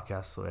on the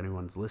podcast so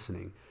anyone's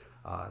listening,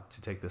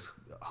 to take this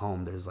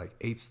home, there's like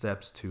 8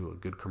 steps to a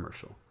good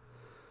commercial.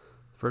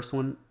 First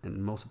one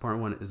and most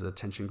important one is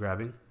attention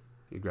grabbing.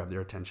 You grab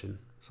their attention,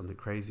 something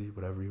crazy,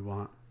 whatever you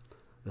want.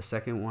 The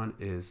second one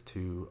is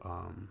to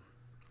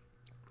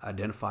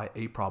identify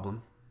a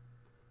problem.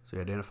 So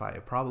you identify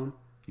a problem,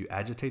 you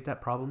agitate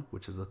that problem,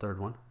 which is the third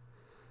one.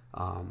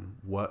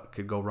 What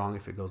could go wrong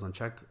if it goes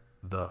unchecked?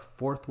 The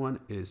fourth one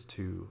is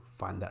to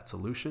find that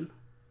solution.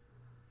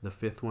 The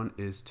fifth one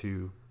is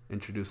to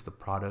introduce the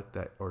product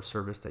or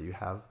service that you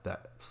have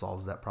that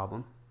solves that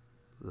problem.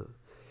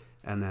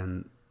 And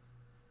then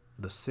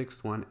the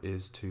sixth one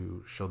is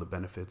to show the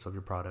benefits of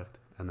your product.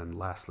 And then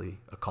lastly,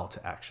 a call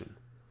to action.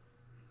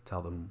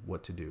 Tell them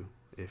what to do.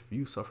 If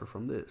you suffer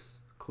from this,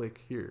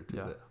 click here to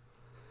that.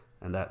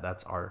 And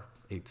that's our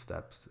 8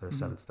 steps or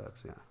 7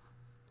 steps. Yeah.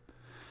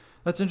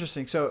 That's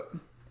interesting. So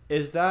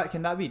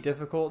can that be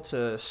difficult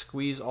to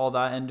squeeze all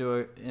that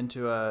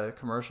into a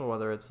commercial,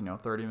 whether it's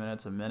 30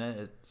 minutes, a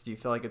minute? Do you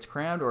feel like it's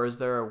crammed, or is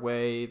there a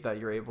way that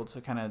you're able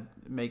to kind of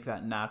make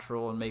that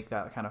natural and make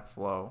that kind of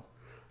flow?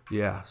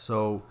 Yeah.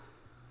 So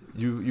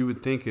you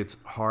would think it's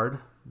hard,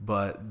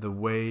 but the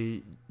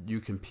way you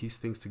can piece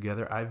things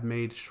together, I've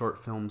made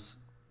short films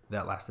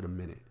that lasted a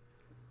minute,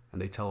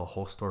 and they tell a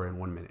whole story in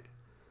 1 minute.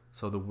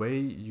 So the way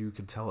you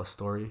could tell a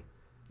story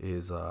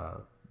is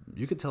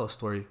you could tell a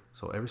story.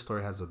 So every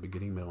story has a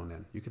beginning, middle, and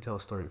end. You could tell a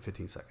story in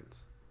 15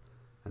 seconds.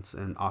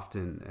 And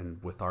often,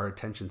 and with our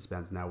attention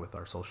spans now with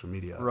our social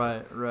media,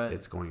 right,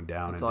 it's going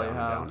down That's and all down you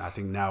and have. down. I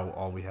think now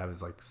all we have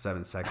is like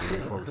 7 seconds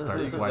before we start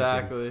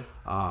Exactly.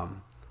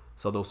 swiping.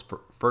 So those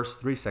first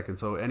 3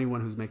 seconds. So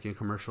anyone who's making a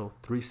commercial,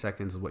 3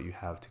 seconds is what you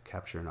have to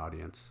capture an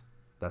audience.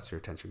 That's your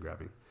attention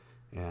grabbing.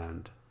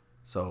 And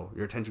so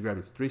your attention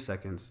grabbing is 3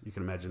 seconds. You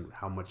can imagine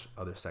how much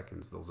other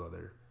seconds those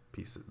other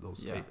pieces,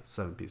 those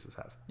 7 pieces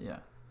have. Yeah.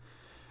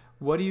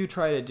 What do you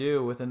try to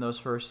do within those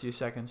first few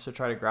seconds to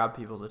try to grab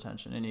people's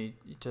attention? Any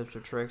tips or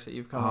tricks that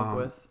you've come up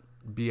with?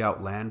 Be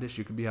outlandish.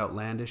 You could be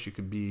outlandish. You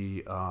could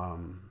be,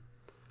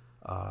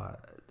 I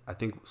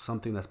think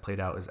something that's played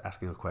out is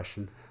asking a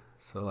question.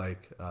 So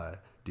like,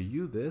 do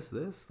you this?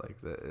 Like,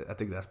 I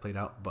think that's played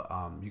out. But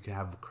you can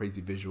have a crazy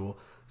visual,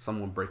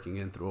 someone breaking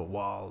in through a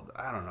wall.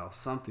 I don't know,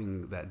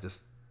 something that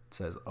just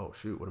says, "Oh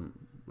shoot,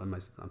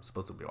 I'm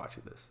supposed to be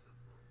watching this."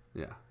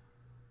 Yeah,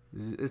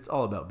 it's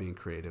all about being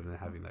creative and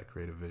having that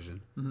creative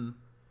vision. Mm-hmm.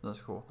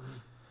 That's cool.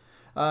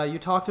 You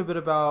talked a bit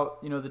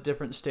about the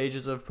different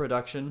stages of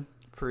production,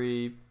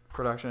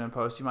 pre-production and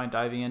post. You mind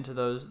diving into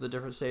the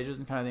different stages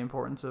and kind of the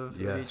importance of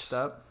each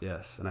step?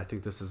 Yes, and I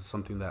think this is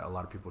something that a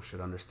lot of people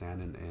should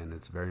understand, and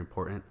it's very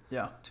important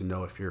to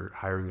know if you're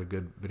hiring a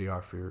good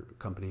videographer for your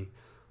company.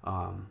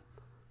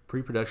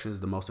 Pre-production is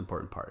the most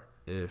important part.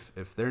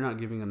 If they're not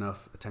giving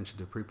enough attention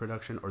to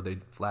pre-production, or they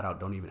flat out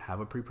don't even have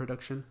a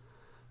pre-production,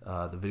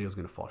 the video is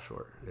going to fall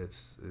short.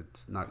 It's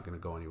not going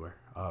to go anywhere.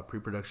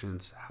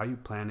 Pre-production's how you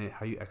plan it,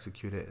 how you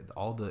execute it,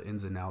 all the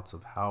ins and outs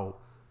of how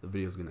the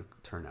video is going to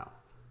turn out.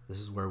 This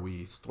is where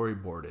we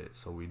storyboard it,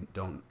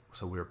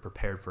 so we're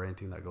prepared for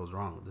anything that goes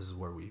wrong. This is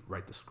where we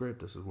write the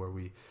script. This is where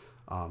we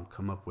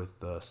come up with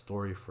the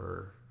story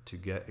to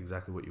get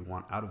exactly what you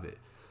want out of it.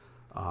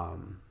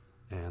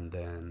 And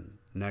then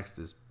next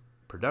is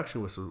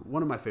production, which is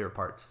one of my favorite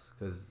parts,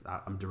 because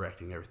I'm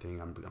directing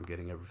everything. I'm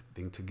getting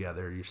everything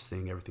together. You're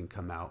seeing everything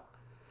come out.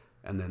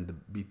 And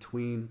then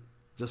between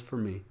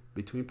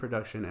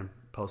production and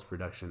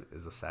post-production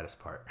is the saddest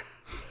part,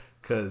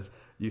 because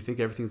you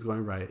think everything's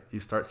going right. You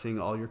start seeing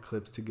all your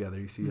clips together.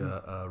 You see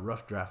a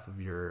rough draft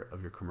of your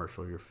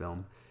commercial, your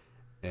film,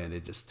 and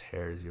it just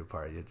tears you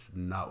apart. It's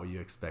not what you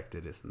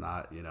expected. It's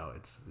not,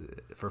 it's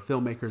for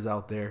filmmakers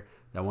out there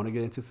that want to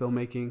get into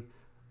filmmaking.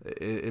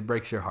 It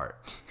breaks your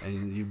heart,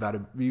 and you got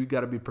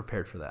to be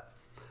prepared for that.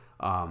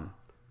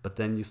 But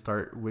then you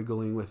start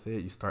wiggling with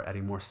it. You start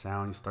adding more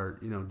sound. You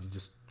start, you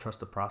just trust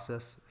the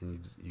process,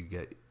 and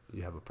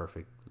you have a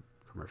perfect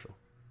commercial.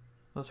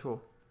 That's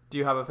cool. Do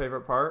you have a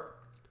favorite part?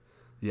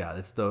 Yeah,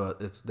 it's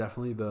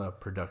definitely the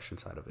production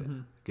side of it.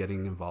 Mm-hmm.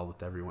 Getting involved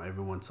with everyone.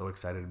 Everyone's so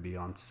excited to be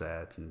on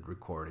set and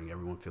recording.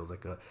 Everyone feels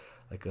like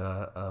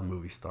a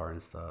movie star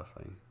and stuff.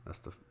 That's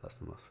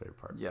the most favorite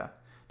part. Yeah.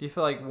 Do you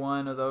feel like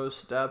one of those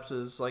steps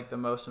is like the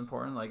most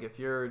important? Like if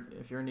you're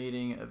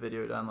needing a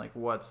video done, like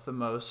what's the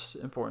most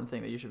important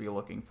thing that you should be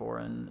looking for,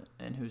 and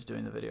who's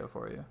doing the video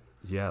for you?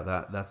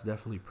 Yeah, that's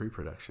definitely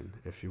pre-production.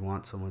 If you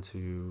want someone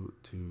to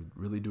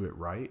really do it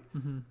right,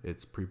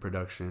 it's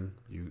pre-production.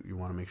 You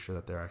want to make sure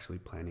that they're actually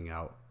planning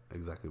out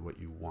exactly what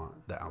you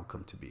want the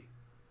outcome to be.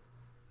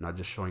 Not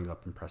just showing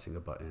up and pressing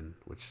a button,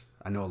 which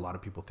I know a lot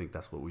of people think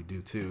that's what we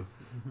do too,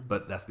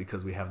 but that's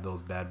because we have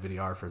those bad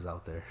videographers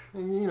out there.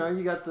 And,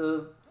 you got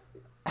the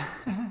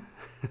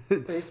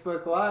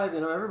Facebook Live,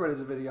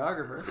 everybody's a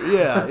videographer.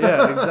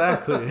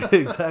 Yeah,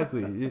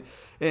 exactly.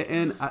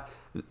 And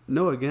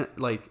again,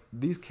 like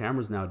these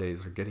cameras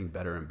nowadays are getting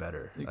better and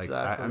better. Exactly.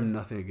 Like I'm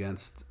nothing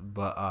against,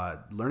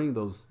 but learning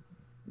those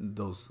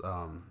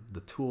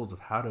the tools of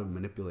how to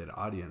manipulate an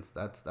audience,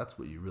 that's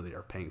what you really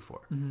are paying for.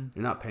 Mm-hmm.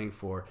 You're not paying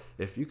for,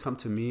 if you come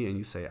to me and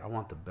you say, I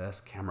want the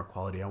best camera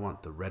quality, I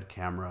want the Red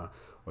camera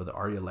or the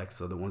Arri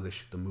Alexa, the ones they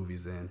shoot the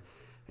movies in,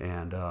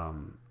 and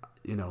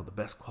the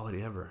best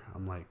quality ever.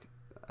 I'm like,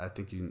 I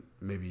think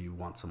maybe you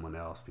want someone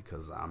else,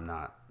 because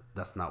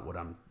that's not what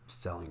I'm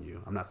selling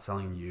you. I'm not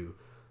selling you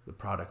the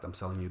product, I'm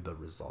selling you the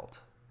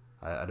result.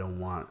 I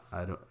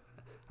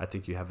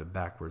think you have it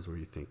backwards, where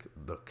you think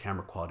the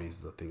camera quality is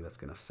the thing that's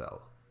going to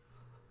sell,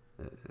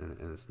 and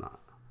it's not.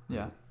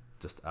 Yeah.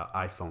 Just an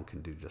iPhone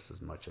can do just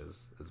as much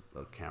as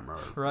a camera.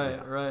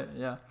 Right.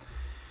 Yeah.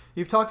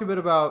 You've talked a bit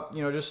about,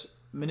 just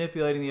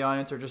manipulating the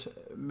audience, or just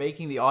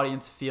making the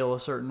audience feel a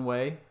certain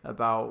way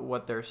about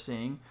what they're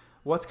seeing.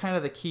 What's kind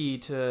of the key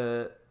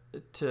to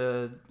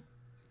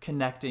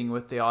connecting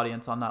with the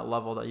audience on that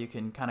level that you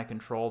can kind of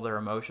control their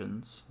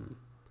emotions?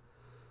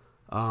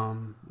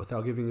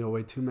 Without giving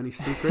away too many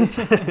secrets.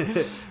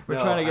 We're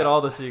trying to get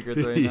all the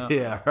secrets right now.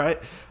 Yeah, right.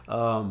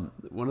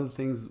 One of the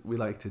things we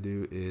like to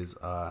do is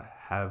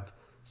have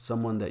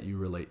someone that you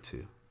relate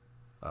to,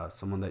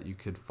 someone that you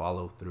could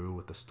follow through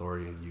with the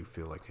story, and you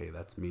feel like, hey,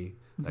 that's me.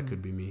 That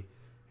could be me,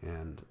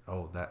 and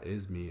that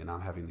is me, and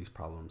I'm having these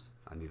problems.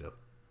 I need to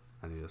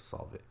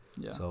solve it.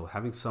 Yeah. So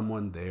having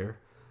someone there,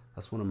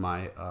 that's one of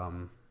my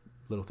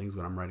little things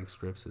when I'm writing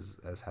scripts, is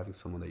as having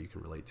someone that you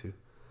can relate to.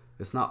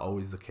 It's not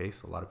always the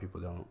case. A lot of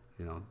people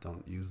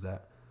don't use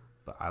that,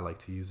 but I like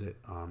to use it.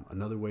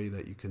 Another way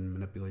that you can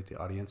manipulate the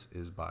audience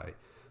is by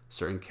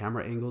certain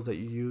camera angles that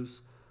you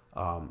use.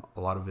 A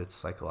lot of it's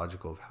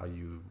psychological of how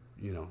you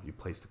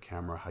place the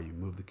camera, how you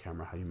move the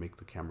camera, how you make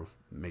the camera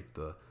make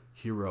the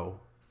hero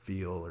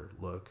feel or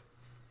look.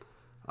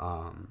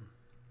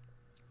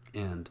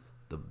 And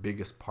the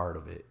biggest part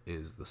of it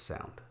is the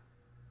sound.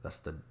 That's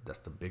the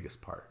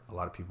biggest part. A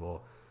lot of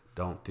people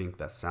don't think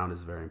that sound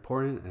is very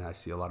important, and I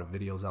see a lot of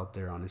videos out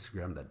there on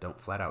Instagram that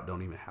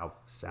don't even have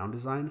sound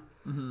design.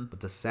 Mm-hmm. But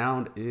the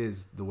sound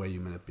is the way you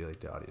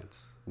manipulate the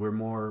audience. We're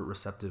more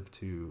receptive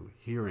to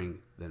hearing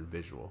than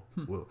visual.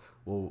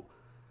 We'll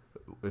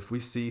if we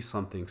see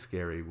something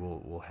scary,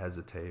 we'll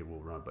hesitate,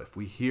 we'll run. But if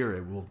we hear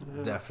it, we'll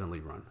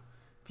definitely run.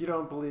 If you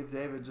don't believe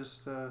David,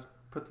 just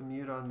put the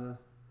mute on the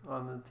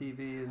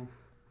TV and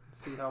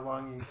see how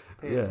long you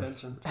pay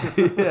attention.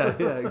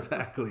 yeah,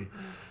 exactly.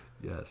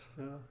 Yes.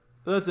 Yeah.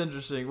 That's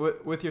interesting.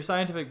 With your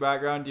scientific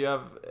background, do you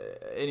have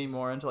any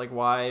more into like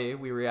why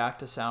we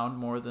react to sound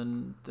more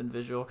than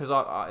visual? Because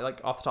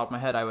like off the top of my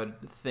head, I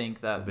would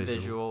think that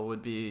visual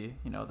would be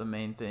the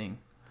main thing.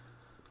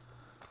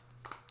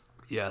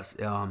 Yes.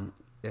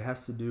 It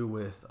has to do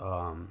with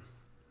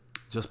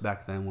just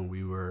back then when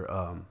we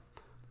were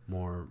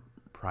more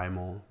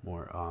primal,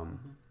 more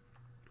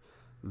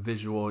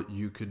visual.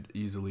 You could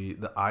easily,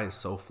 the eye is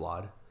so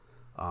flawed.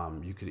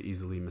 You could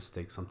easily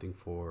mistake something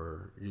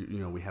for,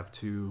 we have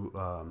two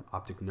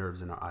optic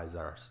nerves in our eyes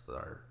that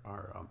are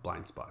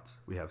blind spots.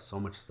 We have so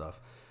much stuff.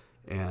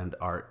 And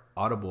our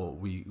audible,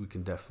 we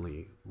can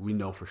definitely, we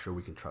know for sure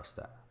we can trust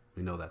that.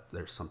 We know that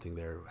there's something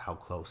there, how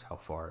close, how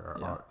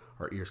far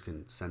our ears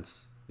can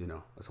sense,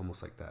 it's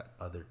almost like that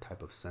other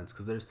type of sense.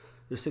 Because there's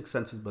 6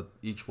 senses, but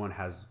each one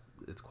has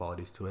its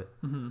qualities to it.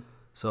 Mm-hmm.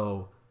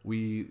 So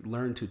we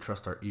learn to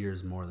trust our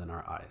ears more than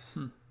our eyes.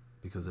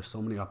 Because there's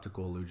so many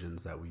optical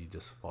illusions that we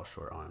just fall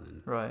short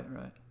on. Right.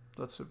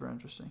 That's super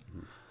interesting.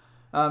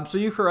 Mm-hmm. So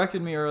you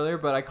corrected me earlier,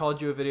 but I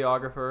called you a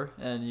videographer,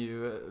 and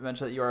you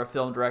mentioned that you are a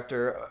film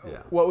director.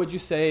 Yeah. What would you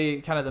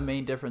say kind of the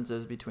main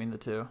differences between the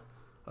two?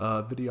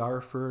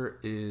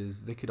 Videographer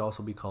they could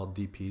also be called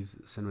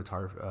DPs,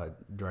 cinematographer,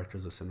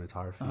 directors of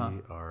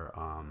cinematography, or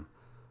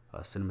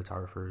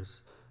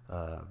cinematographers.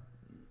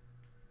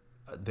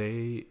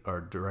 They are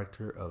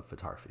director of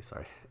photography,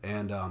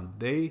 and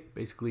they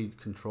basically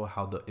control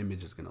how the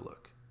image is going to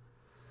look.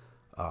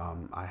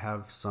 I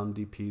have some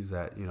DPs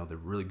that they're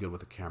really good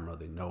with the camera.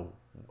 They know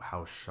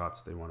how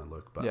shots they want to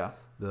look, but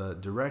the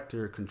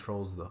director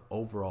controls the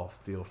overall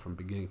feel from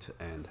beginning to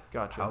end.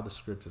 Gotcha. How the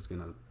script is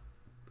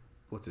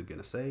what's it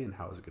gonna say, and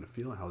how is it gonna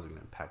feel, and how is it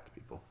gonna impact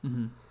people.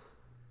 Mm-hmm.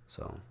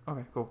 So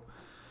okay, cool.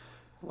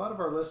 A lot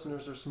of our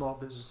listeners are small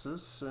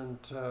businesses, and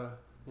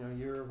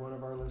you're one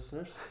of our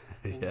listeners.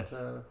 And, yes.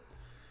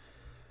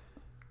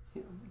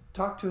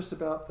 Talk to us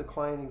about the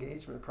client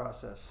engagement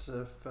process.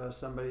 If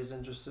somebody's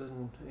interested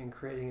in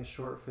creating a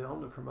short film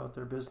to promote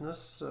their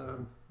business,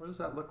 what does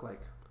that look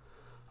like?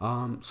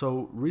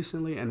 So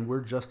recently, and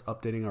we're just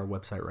updating our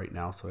website right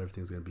now, so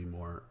everything's going to be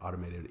more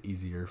automated,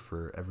 easier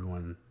for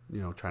everyone,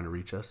 trying to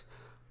reach us.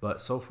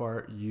 But so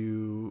far,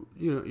 you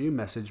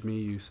message me,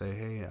 you say,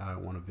 hey, I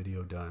want a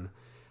video done.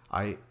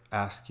 I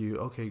ask you,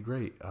 okay,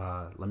 great.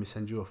 Let me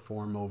send you a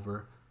form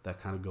over that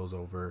kind of goes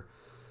over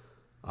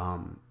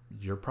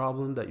your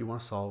problem that you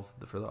want to solve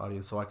for the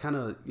audience. So I kind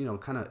of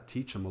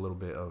teach them a little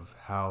bit of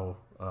how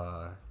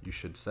you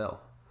should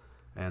sell.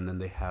 And then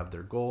they have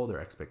their goal, their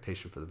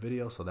expectation for the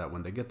video, so that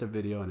when they get the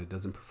video and it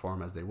doesn't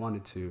perform as they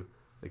wanted to,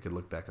 they could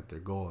look back at their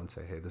goal and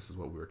say, hey, this is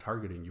what we were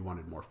targeting. You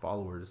wanted more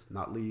followers,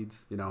 not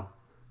leads. We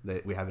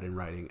have it in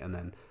writing, and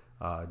then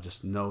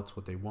just notes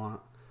what they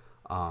want.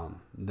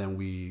 Then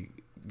we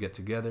get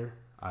together.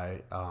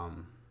 After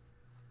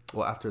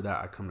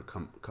that, I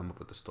come up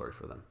with the story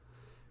for them.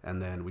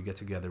 And then we get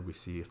together, we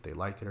see if they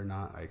like it or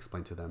not. I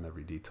explain to them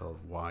every detail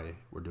of why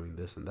we're doing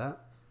this and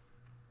that.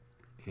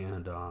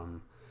 And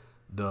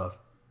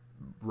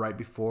right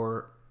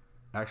before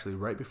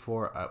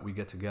we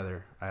get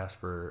together, I ask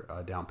for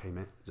a down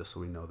payment just so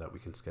we know that we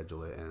can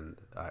schedule it, and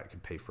I can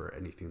pay for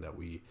anything that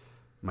we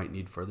might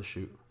need for the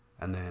shoot.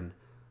 And then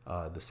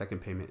the second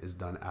payment is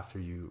done after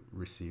you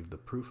receive the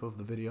proof of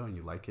the video and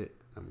you like it,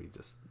 and we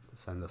just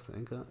send us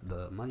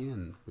the money,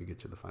 and we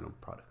get you the final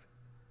product.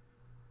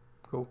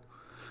 Cool.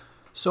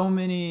 So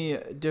many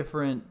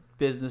different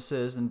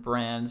businesses and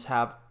brands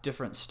have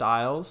different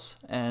styles,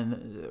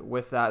 and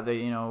with that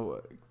they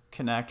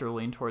connect or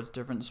lean towards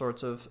different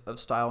sorts of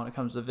style when it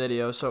comes to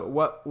video. So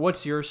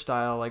what's your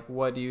style? Like,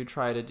 what do you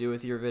try to do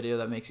with your video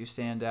that makes you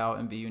stand out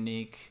and be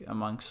unique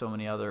among so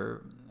many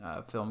other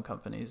film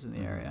companies in the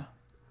area?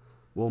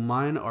 Well,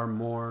 mine are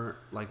more,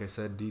 like I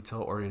said,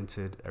 detail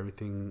oriented.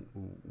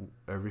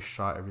 Every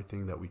shot,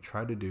 everything that we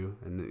try to do,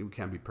 and it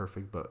can't be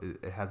perfect, but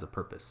it has a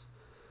purpose.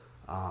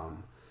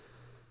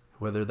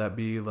 Whether that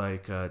be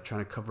like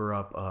trying to cover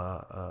up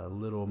a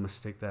little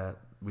mistake that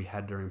we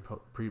had during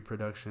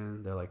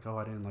pre-production. They're like, oh,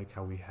 I didn't like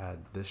how we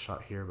had this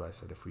shot here, but I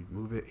said if we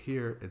move it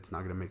here, it's not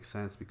going to make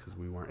sense because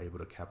we weren't able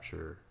to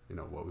capture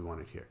what we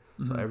wanted here.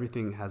 Mm-hmm. So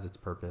everything has its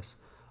purpose.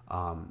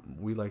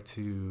 We like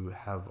to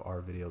have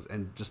our videos,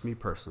 and just me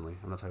personally,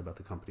 I'm not talking about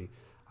the company,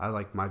 I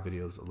like my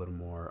videos a little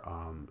more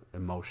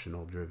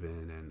emotional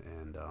driven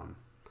and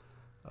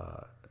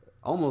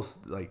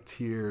almost like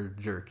tear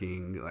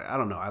jerking. Like, I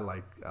don't know. I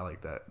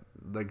like that.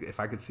 Like if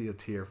I could see a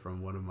tear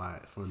from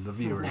from the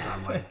viewers,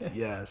 I'm like,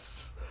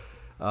 yes.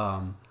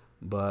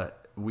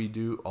 But we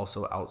do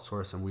also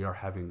outsource, and we are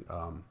having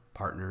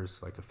partners,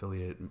 like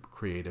affiliate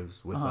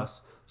creatives with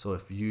us. So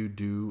if you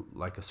do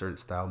like a certain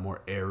style,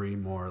 more airy,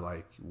 more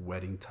like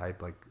wedding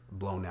type, like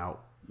blown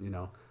out,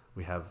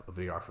 we have a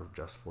videographer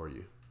just for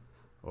you.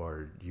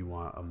 Or you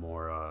want a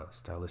more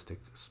stylistic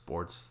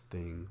sports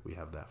thing, we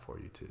have that for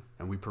you too.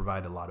 And we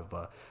provide a lot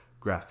of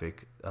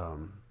graphic,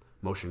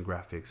 motion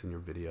graphics in your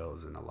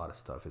videos and a lot of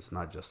stuff. It's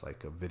not just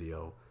like a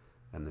video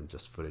and then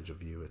just footage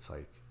of you. It's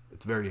like,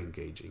 it's very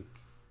engaging.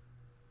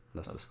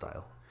 That's the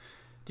style.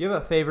 Do you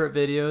have a favorite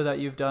video that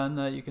you've done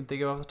that you can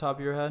think of off the top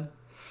of your head?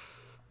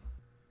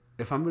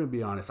 If I'm going to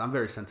be honest, I'm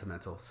very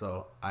sentimental.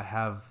 So I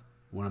have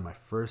one of my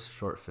first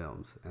short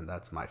films, and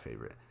that's my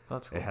favorite.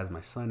 That's cool. It has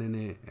my son in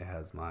it. It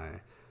has my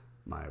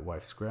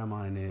wife's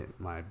grandma in it,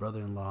 my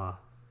brother-in-law,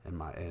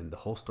 and the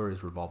whole story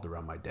is revolved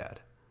around my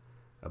dad,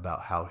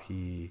 about how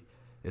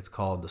it's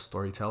called The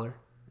Storyteller,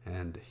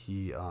 and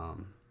he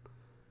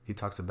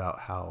talks about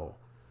how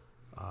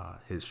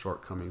his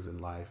shortcomings in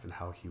life and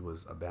how he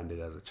was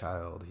abandoned as a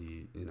child.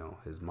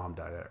 His mom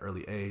died at an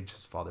early age.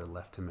 His father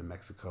left him in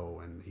Mexico,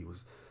 and he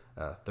was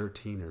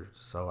 13 or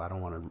so. I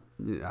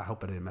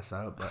hope I didn't mess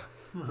that up, but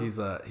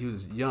he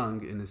was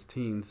young in his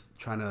teens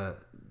trying to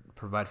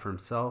provide for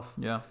himself.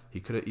 Yeah.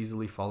 He could have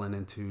easily fallen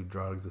into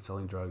drugs and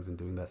selling drugs and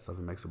doing that stuff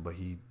in Mexico, but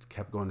he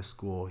kept going to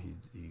school.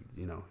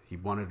 He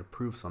wanted to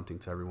prove something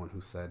to everyone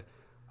who said,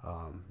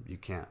 you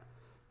can't.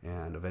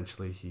 And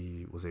eventually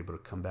he was able to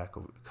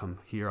come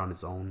here on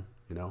his own,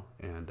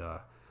 and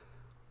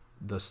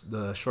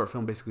the short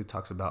film basically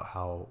talks about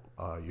how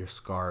your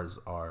scars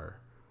are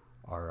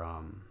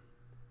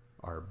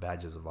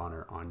badges of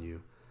honor on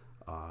you,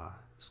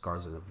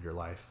 scars of your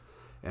life.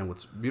 And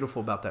what's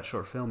beautiful about that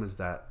short film is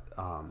that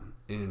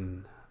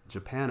in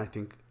Japan, I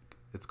think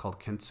it's called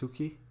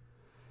Kintsugi.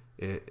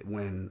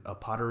 When a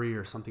pottery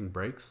or something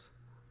breaks,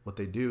 what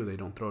they do, they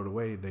don't throw it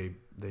away.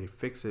 They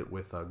fix it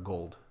with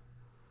gold,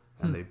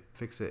 and they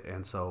fix it.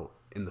 And so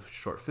in the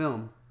short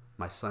film,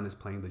 my son is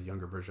playing the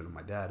younger version of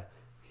my dad.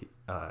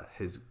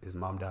 His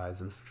mom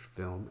dies in the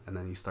film, and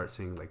then you start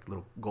seeing like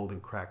little golden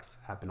cracks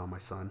happen on my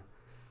son.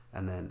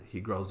 And then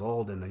he grows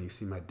old, and then you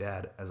see my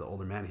dad as an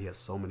older man. He has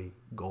so many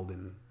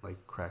golden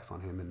like cracks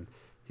on him, and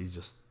he's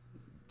just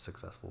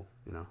successful,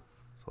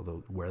 So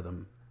they'll wear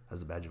them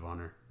as a badge of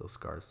honor, those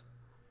scars.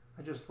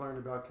 I just learned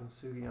about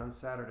Kintsugi on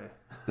Saturday.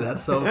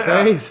 That's so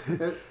crazy.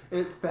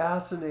 It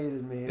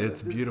fascinated me.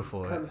 It's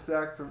beautiful. It comes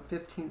back from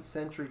 15th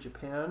century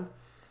Japan,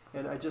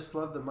 and I just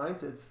love the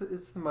mindset.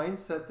 It's the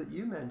mindset that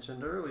you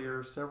mentioned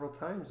earlier several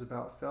times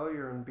about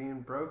failure and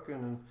being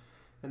broken,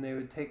 and they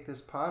would take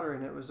this pottery,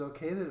 and it was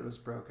okay that it was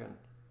broken.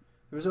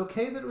 It was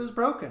okay that it was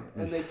broken,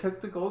 and they took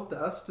the gold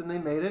dust and they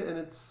made it, and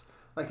it's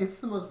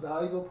the most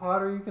valuable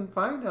pottery you can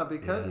find now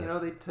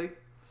because they take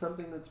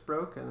something that's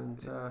broken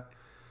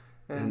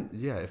and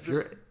yeah, if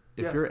you're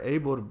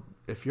broken,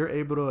 if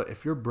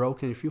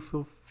you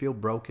feel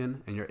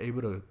broken and you're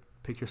able to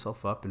pick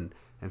yourself up and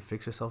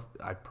fix yourself,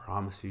 I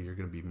promise you're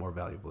going to be more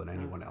valuable than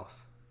anyone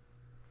else.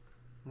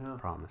 Yeah.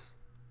 Promise.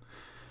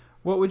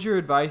 What would your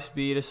advice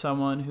be to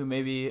someone who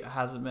maybe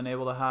hasn't been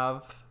able to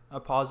have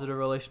a positive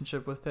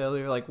relationship with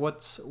failure? Like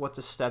what's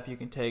a step you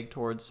can take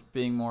towards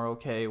being more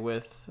okay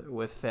with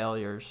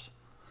failures?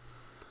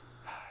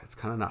 It's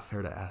kind of not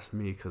fair to ask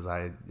me because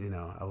I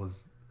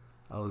was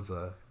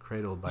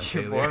cradled by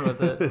You're failure. born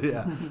with it.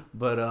 Yeah.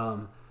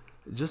 But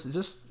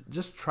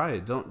just try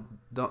it.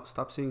 Don't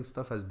stop seeing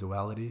stuff as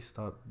duality.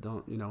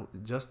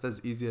 Just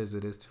as easy as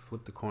it is to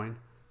flip the coin,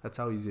 that's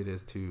how easy it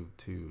is to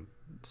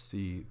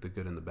see the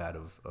good and the bad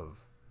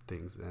of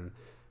things.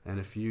 And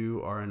if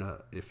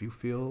you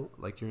feel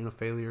like you're in a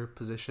failure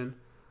position,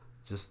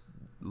 just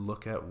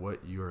look at what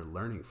you're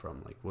learning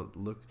from.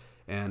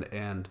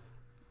 And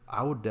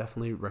I would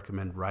definitely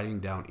recommend writing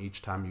down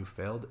each time you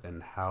failed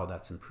and how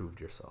that's improved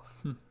yourself.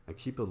 And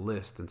keep a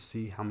list and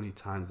see how many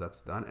times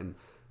that's done.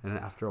 And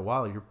after a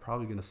while, you're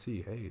probably going to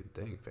see, hey,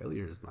 dang,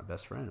 failure is my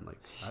best friend.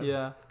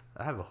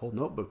 I have a whole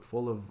notebook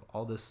full of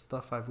all this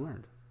stuff I've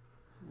learned.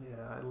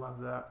 Yeah, I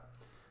love that.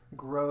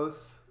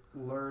 Growth,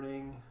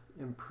 learning,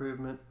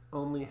 improvement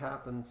only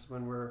happens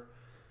when we're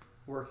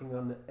working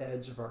on the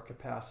edge of our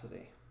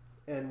capacity.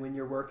 And when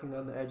you're working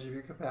on the edge of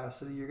your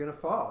capacity, you're going to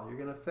fall. You're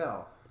going to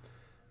fail.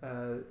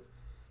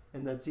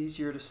 And that's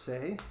easier to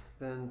say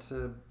than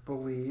to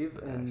believe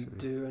and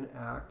do and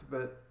act.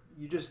 But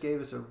you just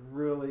gave us a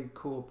really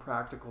cool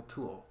practical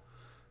tool.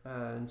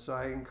 And so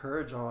I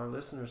encourage all our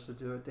listeners to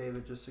do what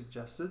David just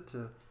suggested,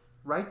 to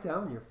write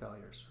down your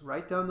failures.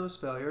 Write down those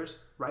failures.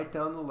 Write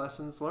down the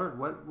lessons learned.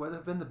 What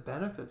have been the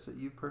benefits that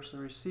you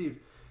personally received?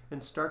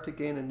 And start to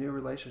gain a new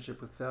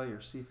relationship with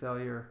failure. See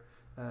failure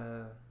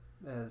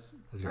as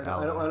your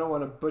ally. I don't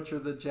want to butcher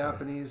the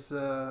Japanese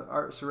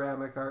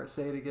ceramic art.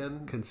 Say it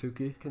again.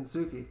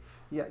 Kintsugi.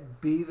 Yeah,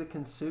 be the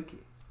Kintsugi.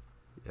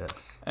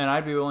 Yes. And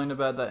I'd be willing to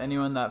bet that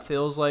anyone that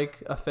feels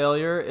like a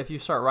failure, if you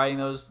start writing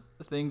those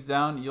things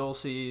down, you'll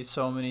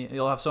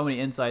have so many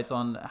insights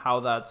on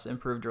how that's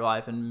improved your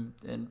life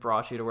and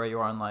brought you to where you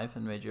are in life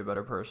and made you a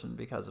better person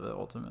because of it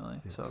ultimately.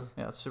 Yes. So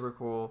yeah, it's a super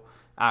cool,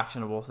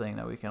 actionable thing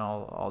that we can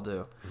all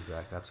do.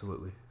 Exactly.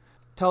 Absolutely.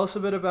 Tell us a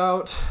bit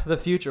about the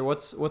future.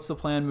 What's the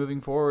plan moving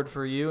forward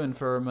for you and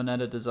for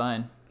Moneta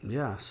Design?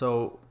 Yeah.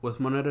 So with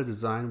Moneta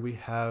Design, we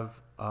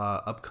have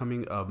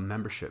upcoming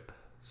membership.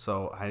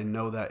 So I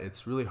know that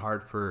it's really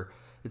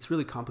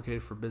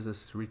complicated for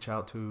business to reach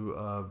out to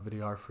a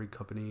videography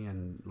company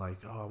and like,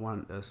 oh, I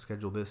want to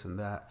schedule this and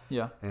that.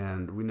 Yeah.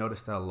 And we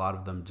noticed that a lot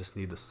of them just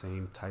need the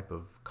same type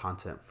of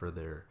content for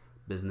their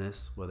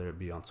business, whether it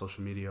be on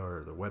social media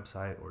or their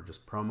website or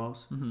just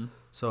promos. Mm-hmm.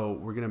 So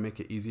we're going to make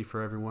it easy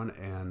for everyone,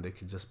 and they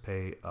could just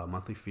pay a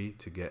monthly fee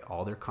to get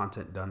all their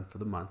content done for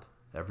the month,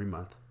 every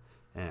month,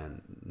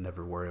 and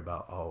never worry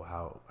about, oh,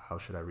 how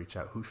should I reach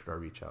out? Who should I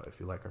reach out? If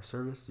you like our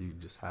service, you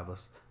just have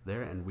us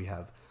there, and we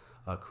have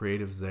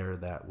creatives there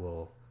that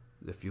will,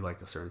 if you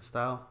like a certain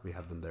style, we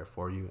have them there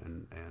for you,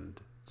 and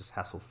just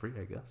hassle-free,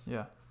 I guess.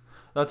 Yeah.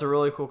 That's a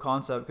really cool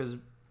concept because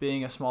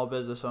being a small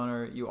business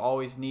owner, you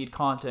always need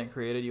content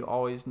created. You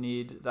always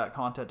need that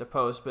content to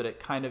post, but it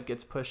kind of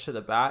gets pushed to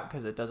the back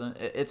because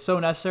it's so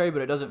necessary,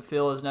 but it doesn't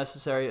feel as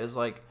necessary as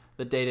like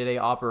the day-to-day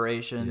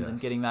operations and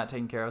getting that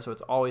taken care of. So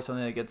it's always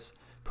something that gets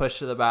pushed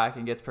to the back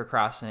and gets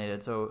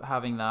procrastinated. So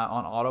having that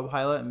on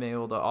autopilot and being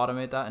able to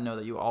automate that and know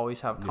that you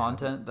always have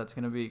content that's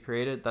going to be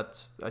created,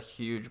 that's a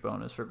huge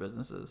bonus for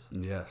businesses.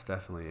 Yes,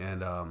 definitely.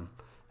 And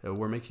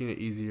we're making it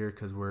easier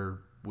because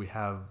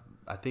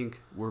I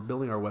think we're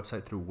building our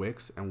website through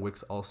Wix, and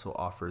Wix also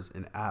offers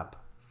an app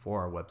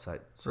for our website.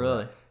 So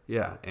really?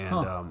 Yeah.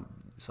 And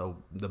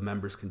so the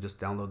members can just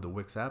download the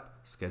Wix app,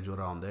 schedule it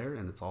on there,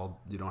 and it's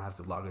all, you don't have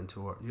to log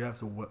into you have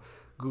to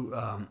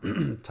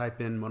type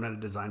in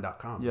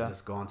monetadesign.com. Yeah.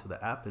 Just go onto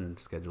the app and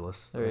schedule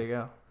us. There you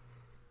go.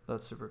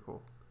 That's super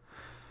cool.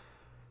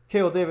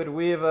 Okay, well, David,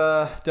 we've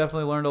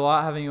definitely learned a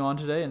lot having you on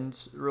today and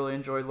really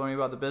enjoyed learning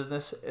about the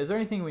business. Is there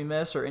anything we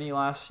missed or any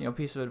last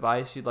piece of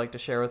advice you'd like to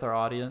share with our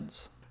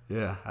audience?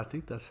 Yeah, I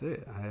think that's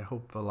it. I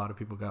hope a lot of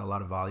people got a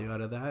lot of value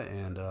out of that.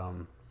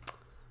 And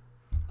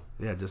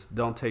just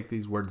don't take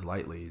these words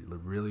lightly.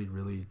 Really,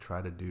 really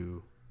try to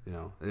do,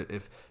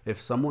 if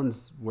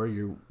someone's where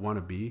you want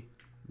to be,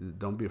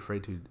 don't be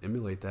afraid to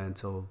emulate that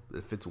until,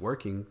 if it's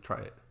working, try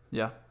it.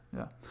 Yeah.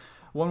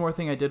 One more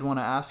thing I did want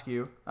to ask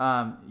you.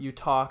 You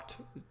talked,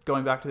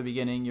 going back to the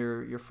beginning,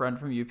 your friend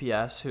from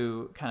UPS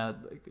who kind of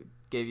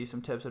gave you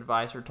some tips,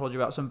 advice, or told you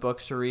about some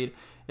books to read.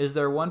 Is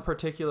there one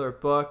particular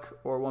book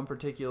or one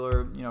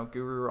particular,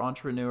 guru or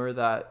entrepreneur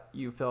that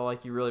you feel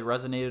like you really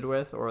resonated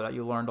with or that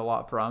you learned a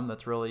lot from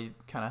that's really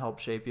kind of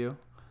helped shape you?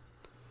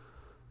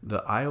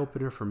 The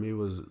eye-opener for me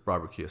was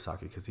Robert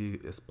Kiyosaki, because he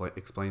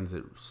explains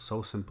it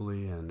so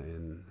simply,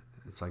 and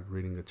it's like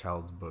reading a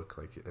child's book.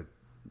 Like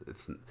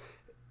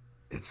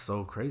it's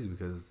so crazy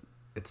because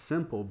it's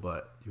simple,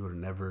 but you would have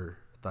never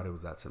thought it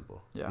was that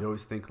simple. Yeah. You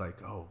always think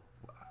like, oh,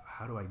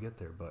 how do I get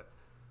there? But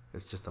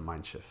it's just a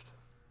mind shift.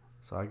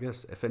 So I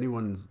guess if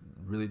anyone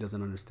really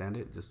doesn't understand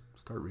it, just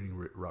start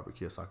reading Robert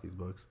Kiyosaki's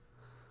books.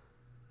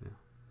 Yeah.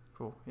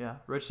 Cool. Yeah.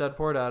 Rich Dad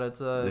Poor Dad.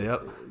 It's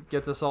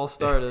gets us all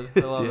started. I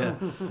love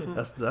it.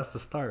 That's the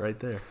start right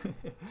there.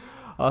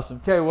 Awesome.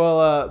 Okay.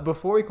 Well,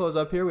 before we close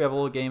up here, we have a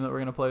little game that we're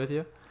gonna play with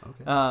you.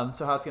 Okay.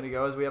 So how it's gonna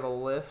go is we have a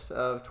list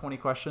of 20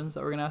 questions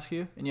that we're gonna ask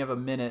you, and you have a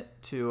minute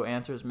to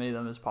answer as many of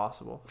them as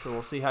possible. So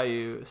we'll see how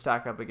you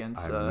stack up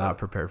against. I'm not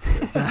prepared for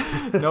this.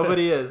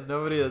 Nobody is.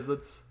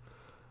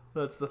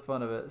 That's the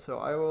fun of it. So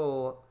I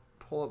will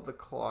pull up the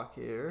clock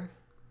here.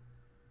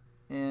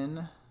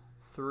 In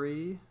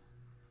 3,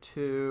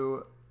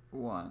 2,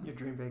 1. Your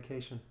dream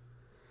vacation.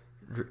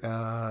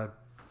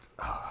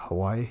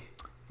 Hawaii.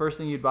 First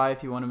thing you'd buy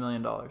if you won $1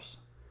 million.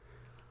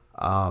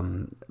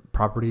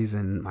 Properties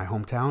in my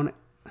hometown.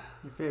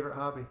 Your favorite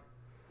hobby.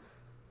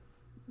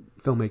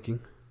 Filmmaking.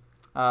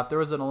 If there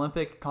was an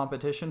Olympic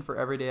competition for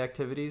everyday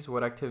activities,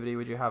 what activity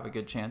would you have a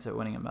good chance at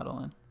winning a medal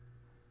in?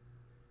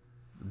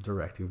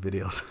 Directing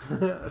videos.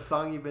 A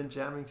song you've been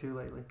jamming to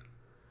lately.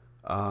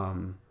 I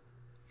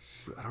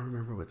don't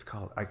remember what it's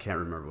called. I can't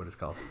remember what it's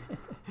called.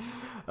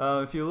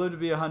 If you lived to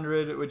be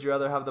 100, would you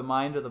rather have the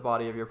mind or the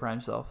body of your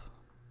prime self?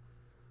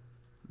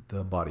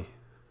 The body.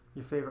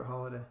 Your favorite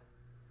holiday.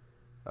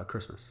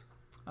 Christmas.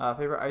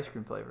 Favorite ice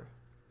cream flavor?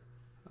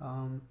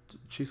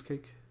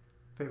 Cheesecake.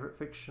 Favorite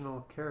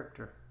fictional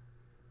character.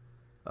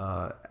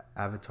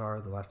 Avatar,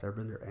 The Last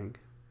Airbender, Aang.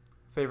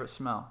 Favorite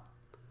smell?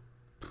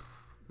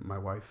 My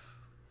wife.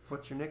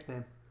 What's your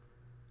nickname?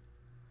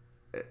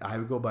 I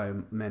would go by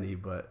many,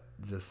 but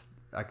just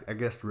I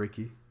guess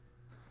Ricky.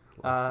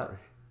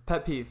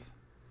 Pet peeve?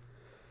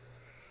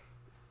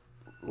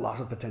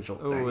 Loss of potential.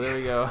 Oh, there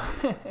we go.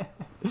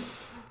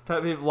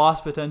 Pet peeve,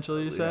 lost potential,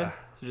 you say? Yeah.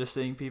 So just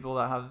seeing people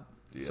that have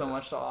so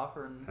much to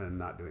offer and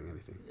not doing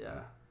anything.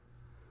 Yeah.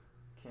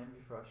 Can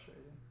be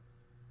frustrating.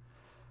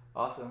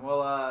 Awesome.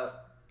 Well,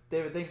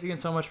 David, thanks again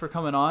so much for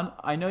coming on.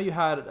 I know you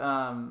had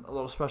a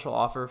little special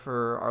offer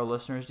for our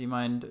listeners. Do you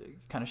mind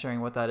kind of sharing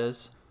what that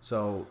is?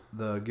 So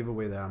the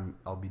giveaway that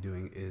I'll be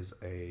doing is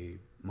a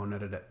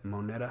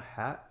Moneta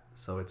hat.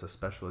 So it's a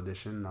special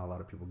edition. Not a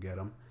lot of people get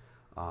them,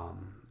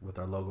 with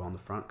our logo on the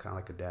front, kind of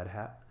like a dad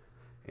hat,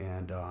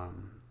 and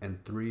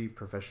 3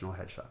 professional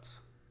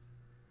headshots.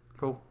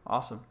 Cool.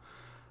 Awesome.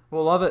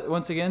 Well, love it.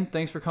 Once again,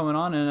 thanks for coming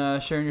on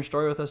and sharing your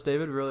story with us,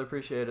 David. Really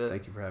appreciate it.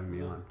 Thank you for having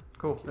me on.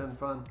 Cool. It's been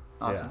fun.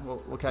 Awesome. Yeah,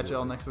 We'll catch you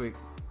all next week.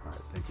 All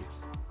right. Thank you.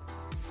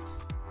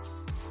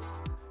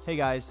 Hey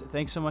guys,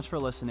 thanks so much for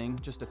listening.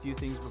 Just a few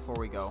things before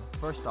we go.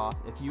 First off,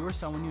 if you or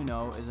someone you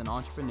know is an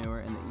entrepreneur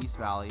in the East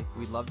Valley,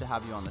 we'd love to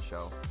have you on the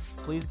show.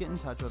 Please get in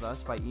touch with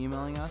us by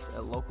emailing us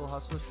at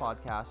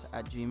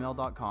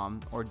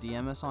localhustlerspodcast@gmail.com or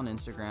DM us on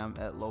Instagram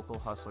at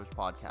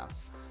localhustlerspodcast.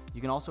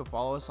 You can also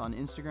follow us on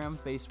Instagram,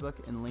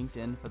 Facebook, and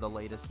LinkedIn for the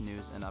latest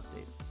news and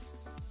updates.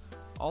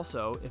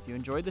 Also, if you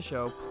enjoyed the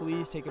show,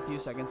 please take a few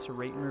seconds to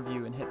rate and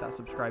review and hit that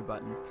subscribe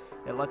button.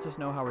 It lets us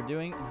know how we're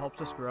doing and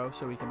helps us grow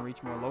so we can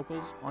reach more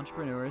locals,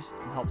 entrepreneurs,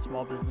 and help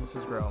small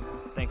businesses grow.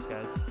 Thanks,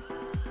 guys.